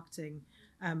bit of marketing,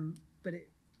 but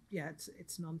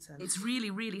it's nonsense. It's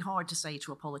really, really hard to say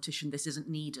to a politician this isn't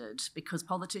needed, because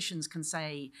politicians can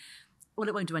say, well,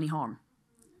 it won't do any harm.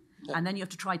 And then you have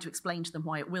to try to explain to them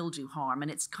why it will do harm. And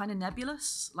it's kind of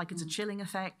nebulous, like it's a chilling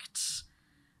effect.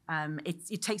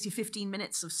 It takes you 15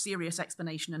 minutes of serious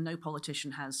explanation, and no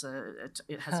politician has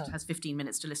 15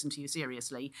 minutes to listen to you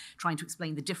seriously, trying to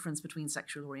explain the difference between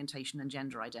sexual orientation and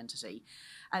gender identity.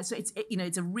 So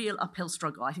it's a real uphill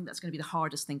struggle. I think that's going to be the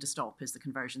hardest thing to stop, is the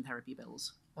conversion therapy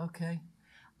bills. Okay.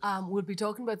 We'll be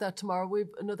talking about that tomorrow. We've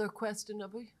another question,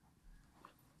 have we?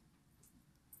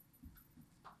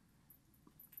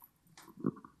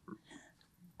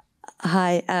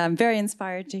 Hi, I'm very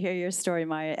inspired to hear your story,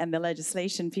 Maya, and the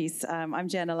legislation piece. I'm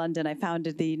Jenna London. I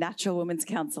founded the Natural Women's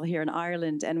Council here in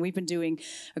Ireland, and we've been doing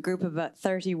a group of about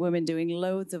 30 women doing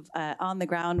loads of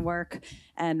on-the-ground work.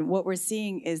 And what we're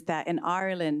seeing is that in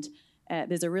Ireland,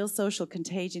 there's a real social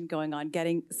contagion going on,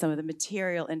 getting some of the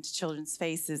material into children's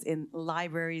faces in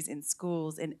libraries, in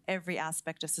schools, in every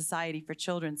aspect of society for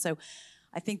children. So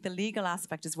I think the legal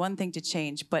aspect is one thing to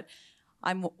change, but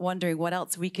I'm wondering what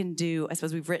else we can do. I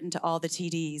suppose we've written to all the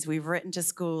TDs, we've written to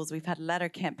schools, we've had letter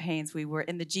campaigns, we were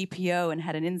in the GPO and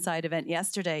had an inside event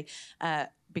yesterday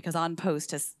because On Post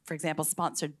has, for example,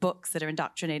 sponsored books that are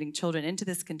indoctrinating children into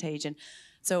this contagion.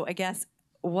 So I guess,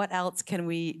 what else can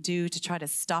we do to try to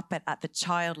stop it at the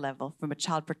child level from a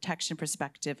child protection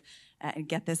perspective and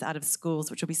get this out of schools,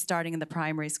 which will be starting in the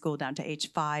primary school down to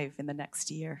age 5 in the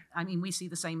next year? I mean, we see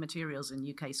the same materials in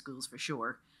UK schools for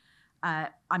sure.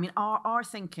 Our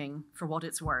thinking, for what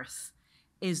it's worth,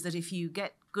 is that if you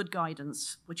get good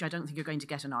guidance, which I don't think you're going to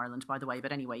get in Ireland, by the way,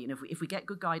 but anyway, if we get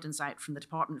good guidance out from the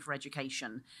Department for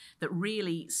Education that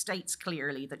really states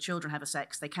clearly that children have a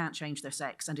sex, they can't change their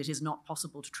sex, and it is not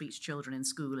possible to treat children in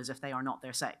school as if they are not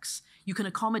their sex. You can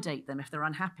accommodate them if they're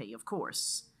unhappy, of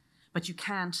course. But you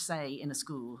can't say in a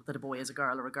school that a boy is a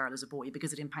girl or a girl is a boy,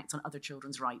 because it impacts on other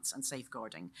children's rights and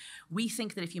safeguarding. We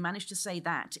think that if you manage to say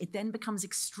that, it then becomes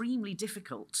extremely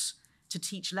difficult to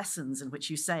teach lessons in which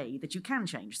you say that you can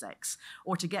change sex,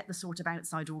 or to get the sort of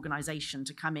outside organisation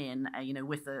to come in,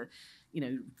 with the,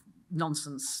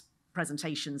 nonsense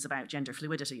presentations about gender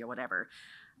fluidity or whatever.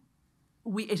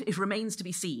 It remains to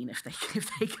be seen if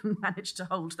they can manage to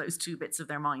hold those two bits of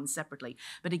their minds separately.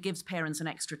 But it gives parents an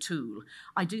extra tool.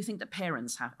 I do think that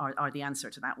parents are the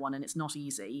answer to that one, and it's not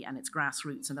easy, and it's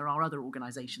grassroots, and there are other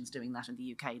organisations doing that in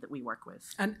the UK that we work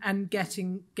with. And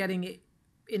getting it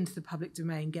into the public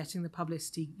domain, getting the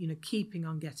publicity, keeping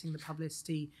on getting the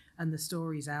publicity and the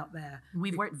stories out there.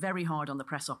 We've worked very hard on the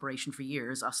press operation for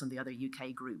years, us and the other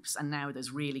UK groups, and now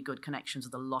there's really good connections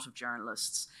with a lot of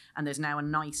journalists, and there's now a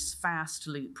nice fast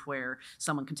loop where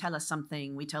someone can tell us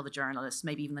something, we tell the journalists,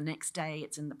 maybe even the next day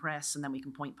it's in the press, and then we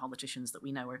can point politicians that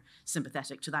we know are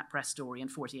sympathetic to that press story, and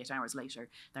 48 hours later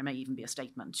there may even be a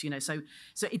statement. So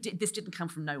this didn't come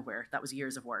from nowhere. That was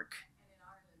years of work.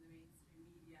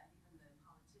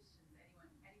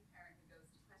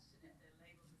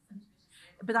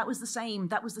 But that was the same.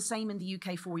 That was the same in the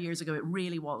UK 4 years ago. It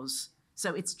really was.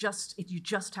 So you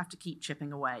just have to keep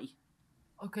chipping away.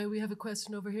 Okay, we have a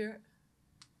question over here.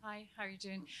 Hi, how are you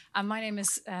doing? My name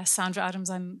is Sandra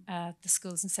Adams. I'm the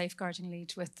Schools and Safeguarding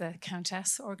Lead with the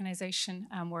Countess organisation.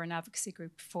 We're an advocacy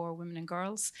group for women and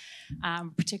girls.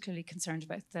 Particularly concerned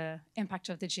about the impact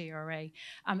of the GRA.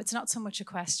 It's not so much a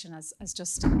question as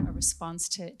just a response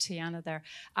to Yana there.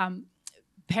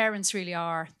 Parents really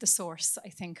are the source, I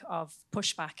think, of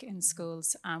pushback in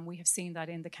schools. We have seen that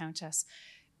in the Countess.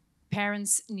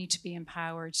 Parents need to be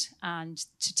empowered and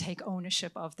to take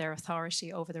ownership of their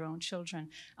authority over their own children.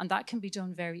 And that can be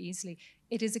done very easily.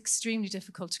 It is extremely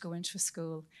difficult to go into a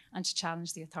school and to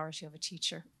challenge the authority of a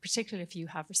teacher, particularly if you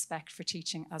have respect for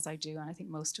teaching, as I do, and I think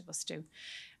most of us do.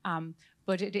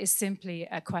 But it is simply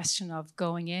a question of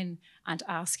going in and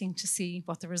asking to see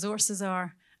what the resources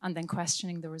are, and then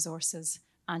questioning the resources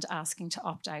and asking to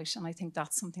opt out. And I think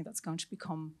that's something that's going to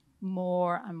become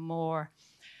more and more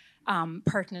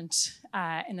pertinent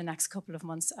in the next couple of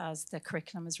months as the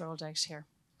curriculum is rolled out here.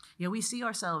 Yeah, we see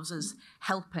ourselves as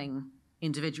helping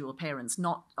individual parents,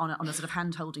 not on a sort of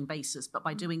hand-holding basis, but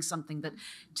by doing something that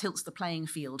tilts the playing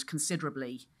field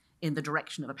considerably in the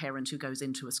direction of a parent who goes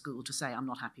into a school to say, I'm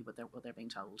not happy with what they're being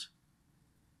told.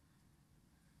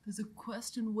 There's a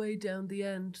question way down the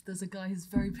end. There's a guy who's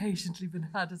very patiently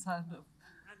had his hand up.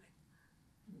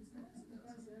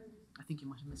 I think you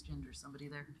might have misgendered somebody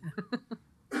there.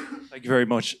 Thank you very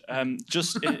much.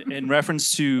 Just in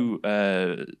reference to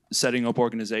setting up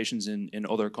organizations in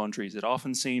other countries, it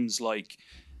often seems like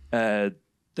the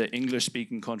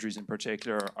English-speaking countries in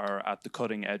particular are at the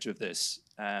cutting edge of this.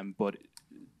 But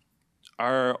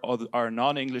are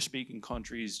non-English-speaking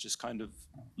countries just kind of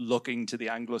looking to the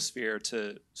Anglosphere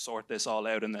to sort this all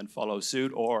out and then follow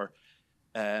suit? Or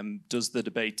does the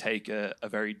debate take a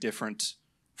very different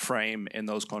frame in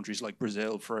those countries like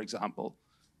Brazil, for example?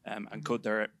 And could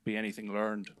there be anything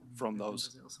learned from those?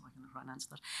 Brazil, so I can try and answer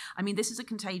that. I mean, this is a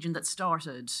contagion that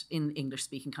started in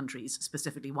English-speaking countries,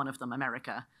 specifically one of them,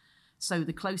 America. So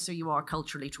the closer you are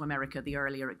culturally to America, the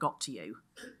earlier it got to you.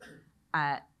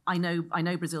 I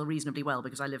know Brazil reasonably well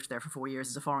because I lived there for 4 years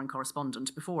as a foreign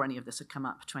correspondent before any of this had come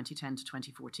up, 2010 to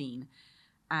 2014.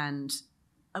 And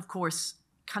of course,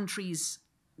 countries,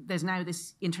 there's now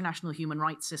this international human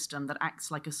rights system that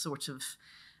acts like a sort of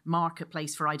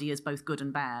marketplace for ideas, both good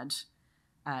and bad,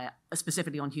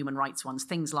 specifically on human rights ones.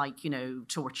 Things like,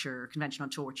 torture, Convention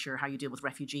on Torture, how you deal with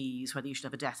refugees, whether you should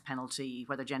have a death penalty,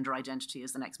 whether gender identity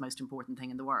is the next most important thing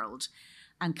in the world.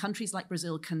 And countries like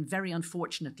Brazil can very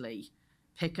unfortunately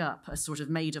pick up a sort of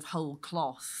made of whole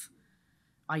cloth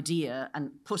idea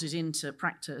and put it into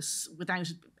practice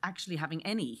without actually having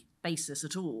any basis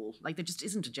at all. Like, there just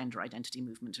isn't a gender identity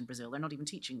movement in Brazil. They're not even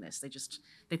teaching this.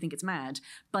 They think it's mad,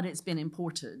 but it's been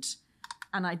imported.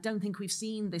 And I don't think we've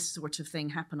seen this sort of thing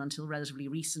happen until relatively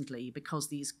recently, because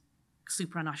these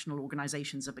supranational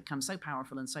organizations have become so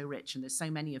powerful and so rich, and there's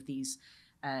so many of these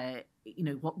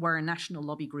what were national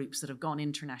lobby groups that have gone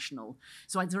international.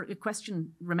 So the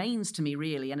question remains to me,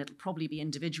 really, and it'll probably be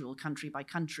individual, country by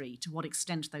country, to what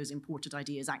extent those imported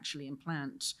ideas actually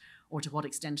implant, or to what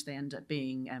extent they end up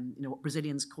being, what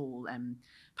Brazilians call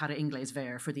para inglês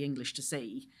ver, for the English to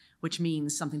see, which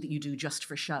means something that you do just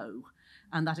for show.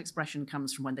 And that expression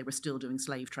comes from when they were still doing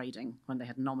slave trading, when they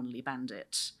had nominally banned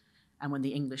it, and when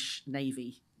the English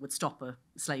Navy would stop a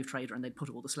slave trader and they'd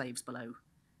put all the slaves below,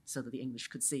 so that the English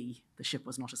could see the ship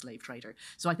was not a slave trader.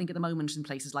 So I think at the moment in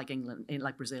places like England,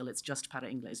 like Brazil, it's just para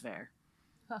inglês ver.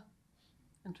 Huh.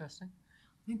 Interesting.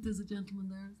 I think there's a gentleman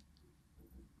there.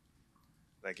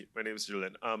 Thank you. My name is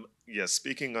Julian.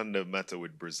 Speaking on the matter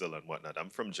with Brazil and whatnot, I'm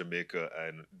from Jamaica,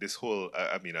 and this whole,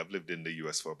 I've lived in the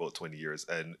US for about 20 years,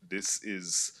 and this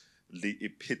is the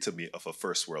epitome of a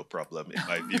first world problem, in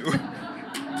my view.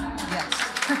 Yes.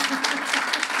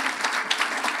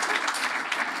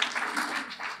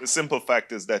 The simple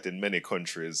fact is that in many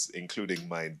countries, including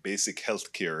mine, basic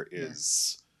health care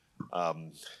is,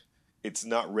 it's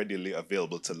not readily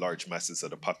available to large masses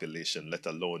of the population, let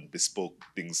alone bespoke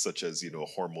things such as,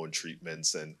 hormone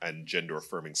treatments and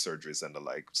gender-affirming surgeries and the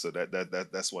like. So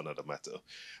that's one other matter.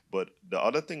 But the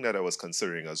other thing that I was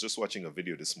considering, I was just watching a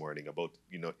video this morning about,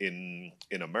 in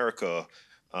America,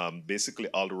 basically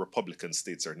all the Republican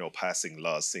states are now passing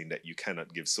laws saying that you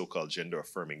cannot give so-called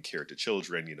gender-affirming care to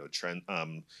children,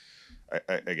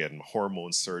 again,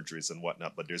 hormone surgeries and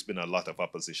whatnot. But there's been a lot of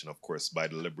opposition, of course, by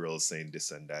the liberals saying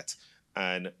this and that.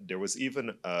 And there was even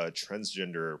a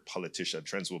transgender politician,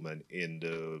 trans woman in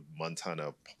the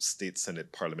Montana State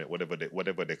Senate Parliament,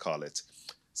 whatever they call it.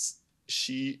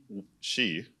 She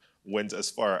went as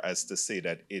far as to say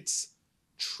that it's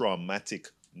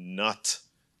traumatic not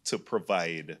to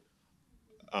provide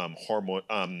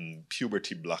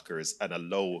puberty blockers and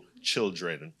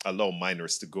allow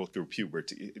minors to go through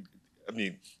puberty.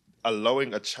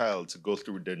 Allowing a child to go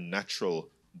through their natural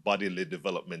bodily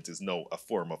development is now a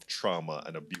form of trauma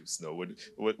and abuse. Now,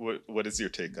 what is your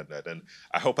take on that? And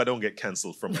I hope I don't get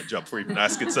cancelled from my job for even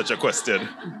asking such a question.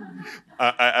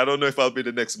 I don't know if I'll be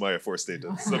the next Maya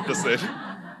Forstater. So I'm just saying.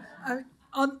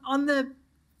 On the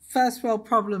first world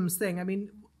problems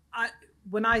thing,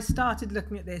 when I started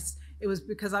looking at this, it was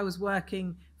because I was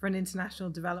working for an international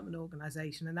development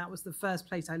organization, and that was the first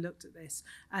place I looked at this.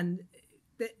 And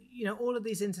all of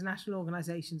these international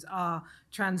organizations are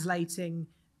translating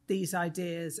these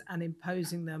ideas and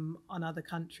imposing them on other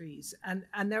countries, and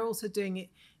they're also doing it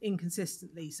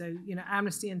inconsistently. So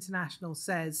Amnesty International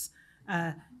says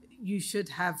you should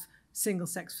have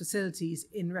single-sex facilities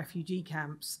in refugee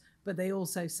camps, but they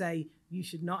also say you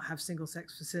should not have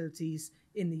single-sex facilities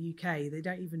in the UK. They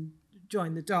don't even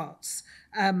join the dots.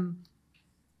 And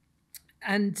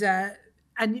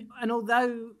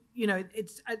although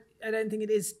I don't think it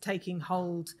is taking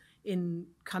hold in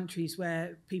countries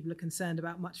where people are concerned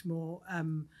about much more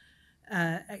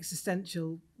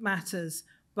existential matters,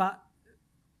 but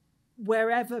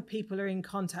wherever people are in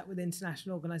contact with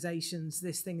international organizations,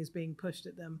 this thing is being pushed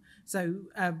at them. So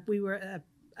we were at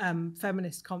a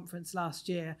feminist conference last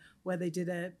year where they did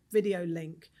a video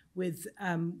link with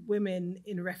women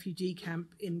in a refugee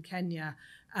camp in Kenya.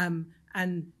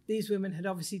 And these women had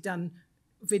obviously done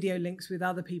video links with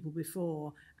other people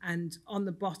before. And on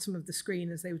the bottom of the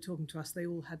screen, as they were talking to us, they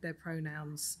all had their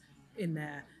pronouns in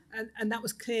there. And that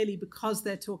was clearly because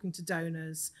they're talking to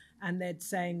donors and they're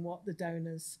saying what the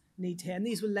donors need to hear. And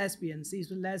these were lesbians. These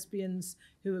were lesbians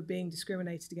who were being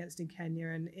discriminated against in Kenya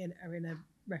and are in a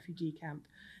refugee camp.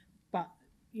 But,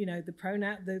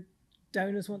 the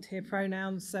donors want to hear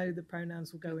pronouns, so the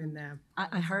pronouns will go in there.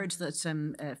 I heard that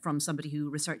from somebody who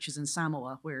researches in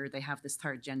Samoa, where they have this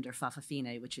third gender,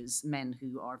 fa'afafine, which is men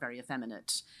who are very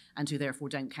effeminate and who therefore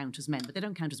don't count as men, but they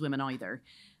don't count as women either.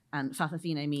 And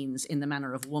fa'afafine means in the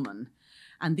manner of woman.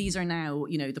 And these are now,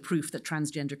 the proof that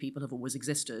transgender people have always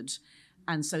existed.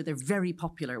 And so they're very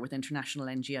popular with international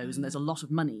NGOs, and there's a lot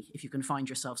of money if you can find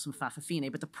yourself some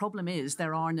fa'afafine. But the problem is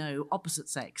there are no opposite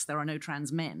sex, there are no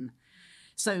trans men.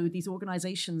 So these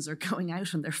organizations are going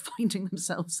out and they're finding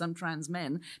themselves some trans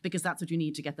men because that's what you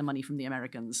need to get the money from the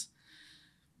Americans.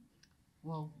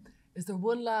 Well, is there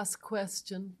one last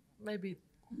question? Maybe,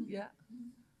 yeah.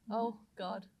 Oh,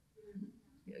 God.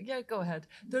 Yeah, go ahead.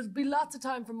 There'll be lots of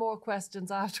time for more questions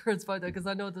afterwards, by the way, because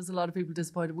I know there's a lot of people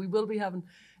disappointed. We will be having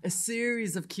a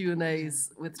series of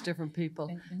Q&As with different people.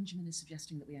 Benjamin is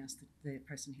suggesting that we ask the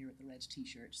person here with the red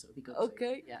T-shirt, so it'll be good.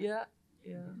 Okay, yeah.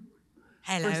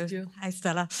 Hello. Hi,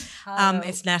 Stella. Hello.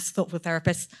 It's Ness, thoughtful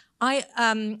therapist.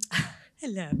 Hello.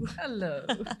 Hello.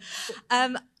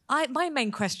 My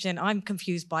main question, I'm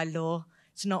confused by law.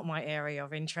 It's not my area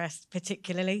of interest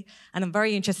particularly, and I'm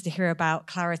very interested to hear about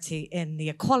clarity in the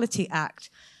Equality Act.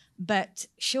 But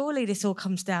surely this all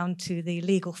comes down to the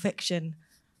legal fiction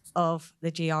of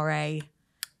the GRA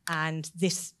and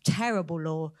this terrible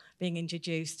law being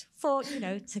introduced for,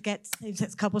 to get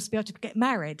same-sex couples to be able to get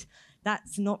married.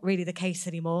 That's not really the case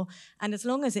anymore. And as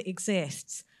long as it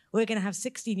exists, we're going to have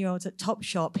 16-year-olds at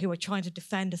Topshop who are trying to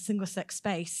defend a single-sex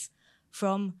space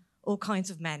from all kinds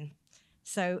of men.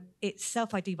 So it's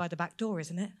self-ID by the back door,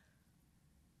 isn't it?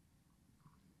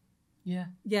 Yeah.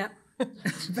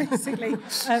 Basically.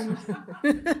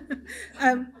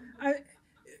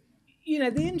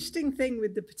 The interesting thing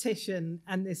with the petition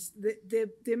and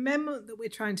the amendment that we're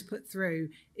trying to put through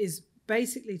is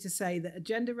basically to say that a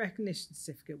gender recognition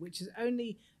certificate, which is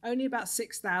only about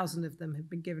 6,000 of them have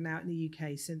been given out in the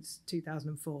UK since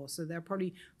 2004. So there are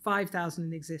probably 5,000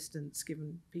 in existence,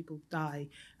 given people die.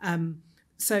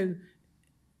 So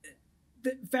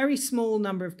the very small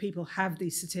number of people have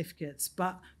these certificates,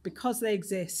 but because they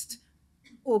exist,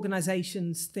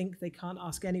 organizations think they can't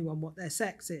ask anyone what their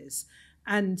sex is.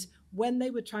 And when they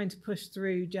were trying to push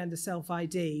through gender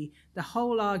self-ID, the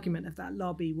whole argument of that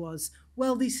lobby was,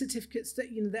 well, these certificates, that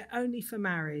they're only for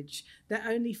marriage, they're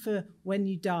only for when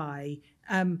you die,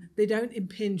 they don't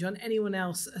impinge on anyone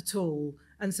else at all.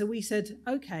 And so we said,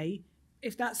 okay,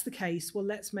 if that's the case, well,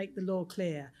 let's make the law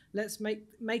clear. Let's make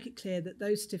it clear that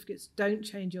those certificates don't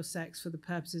change your sex for the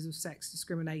purposes of sex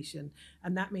discrimination.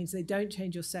 And that means they don't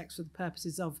change your sex for the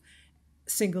purposes of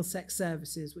single-sex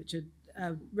services, which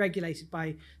are regulated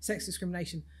by sex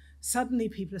discrimination. Suddenly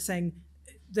people are saying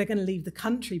they're going to leave the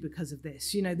country because of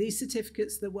this. These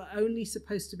certificates that were only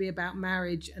supposed to be about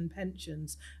marriage and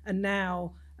pensions are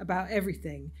now about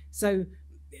everything. So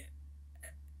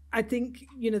I think,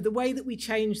 the way that we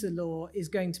change the law is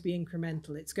going to be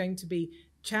incremental. It's going to be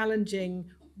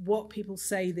challenging what people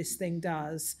say this thing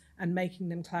does and making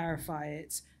them clarify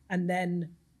it, and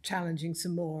then challenging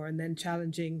some more, and then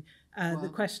challenging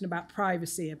the question about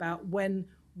privacy, about when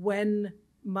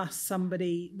must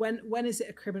somebody, when is it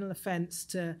a criminal offence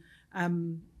to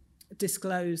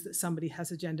disclose that somebody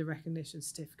has a gender recognition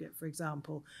certificate, for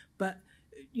example. But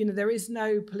there is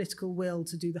no political will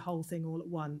to do the whole thing all at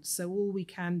once. So all we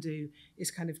can do is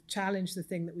kind of challenge the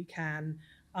thing that we can,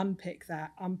 unpick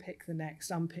that, unpick the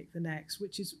next,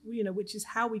 which is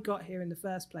how we got here in the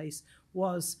first place,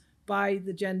 was by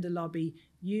the gender lobby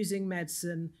using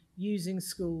medicine, using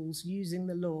schools, using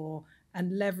the law,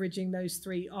 and leveraging those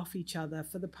three off each other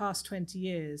for the past 20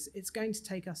 years. It's going to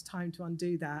take us time to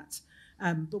undo that,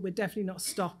 but we're definitely not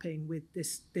stopping with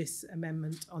this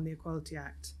amendment on the Equality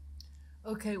Act.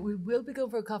 Okay, we will be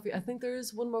going for a coffee. I think there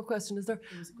is one more question. Is there?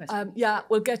 There was a question. Yeah,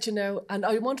 we'll get you now. And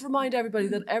I want to remind everybody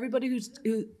that everybody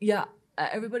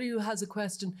who has a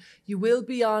question, you will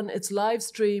be on. It's live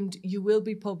streamed. You will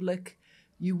be public.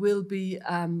 You will be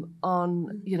on.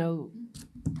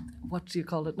 What do you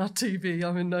call it? Not TV.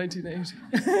 I'm in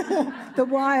 1980. The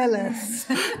wireless.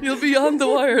 You'll be on the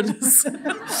wireless.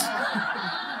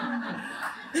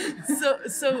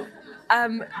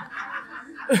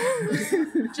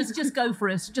 Just go for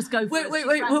it. Just go for it.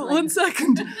 Wait, 1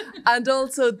 second. And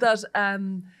also that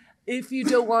if you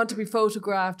don't want to be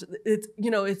photographed,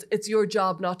 it's your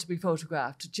job not to be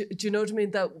photographed. Do you know what I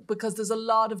mean? That because there's a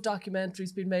lot of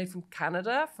documentaries being made from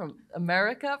Canada, from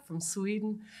America, from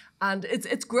Sweden, and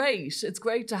it's great. It's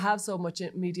great to have so much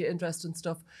media interest and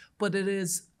stuff, but it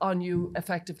is on you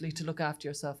effectively to look after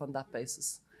yourself on that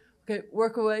basis. Okay,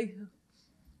 work away.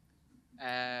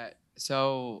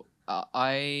 So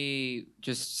I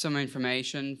just some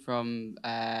information from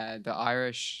the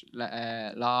Irish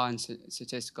law and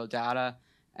statistical data.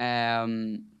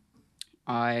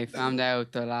 I found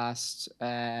out the last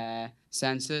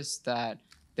census that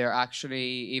they're actually,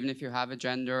 even if you have a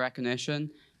gender recognition,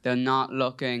 they're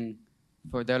looking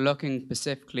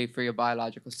specifically for your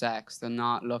biological sex. They're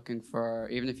not looking for,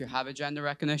 even if you have a gender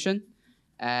recognition,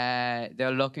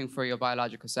 they're looking for your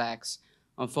biological sex.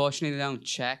 Unfortunately, they don't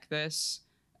check this.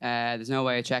 There's no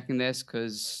way of checking this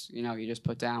because, you just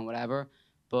put down whatever.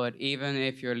 But even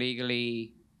if you're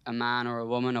legally a man or a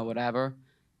woman or whatever,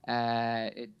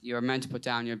 you're meant to put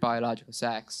down your biological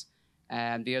sex.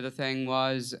 The other thing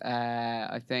was,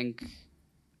 I think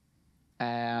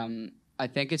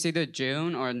it's either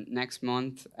June or next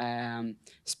month,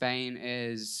 Spain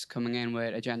is coming in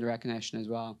with a gender recognition as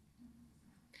well.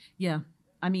 Yeah.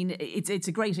 I mean, it's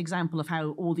a great example of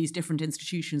how all these different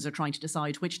institutions are trying to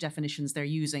decide which definitions they're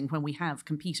using when we have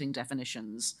competing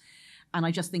definitions. And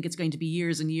I just think it's going to be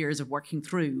years and years of working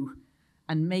through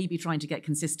and maybe trying to get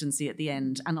consistency at the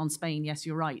end. And on Spain, yes,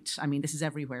 you're right. I mean, this is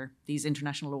everywhere. These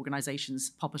international organizations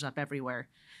pop it up everywhere.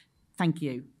 Thank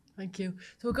you. Thank you.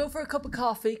 So we'll go for a cup of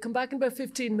coffee, come back in about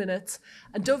 15 minutes.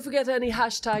 And don't forget any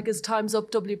hashtag is Time's Up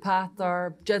WPath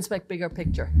or GenSpec Bigger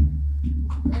Picture.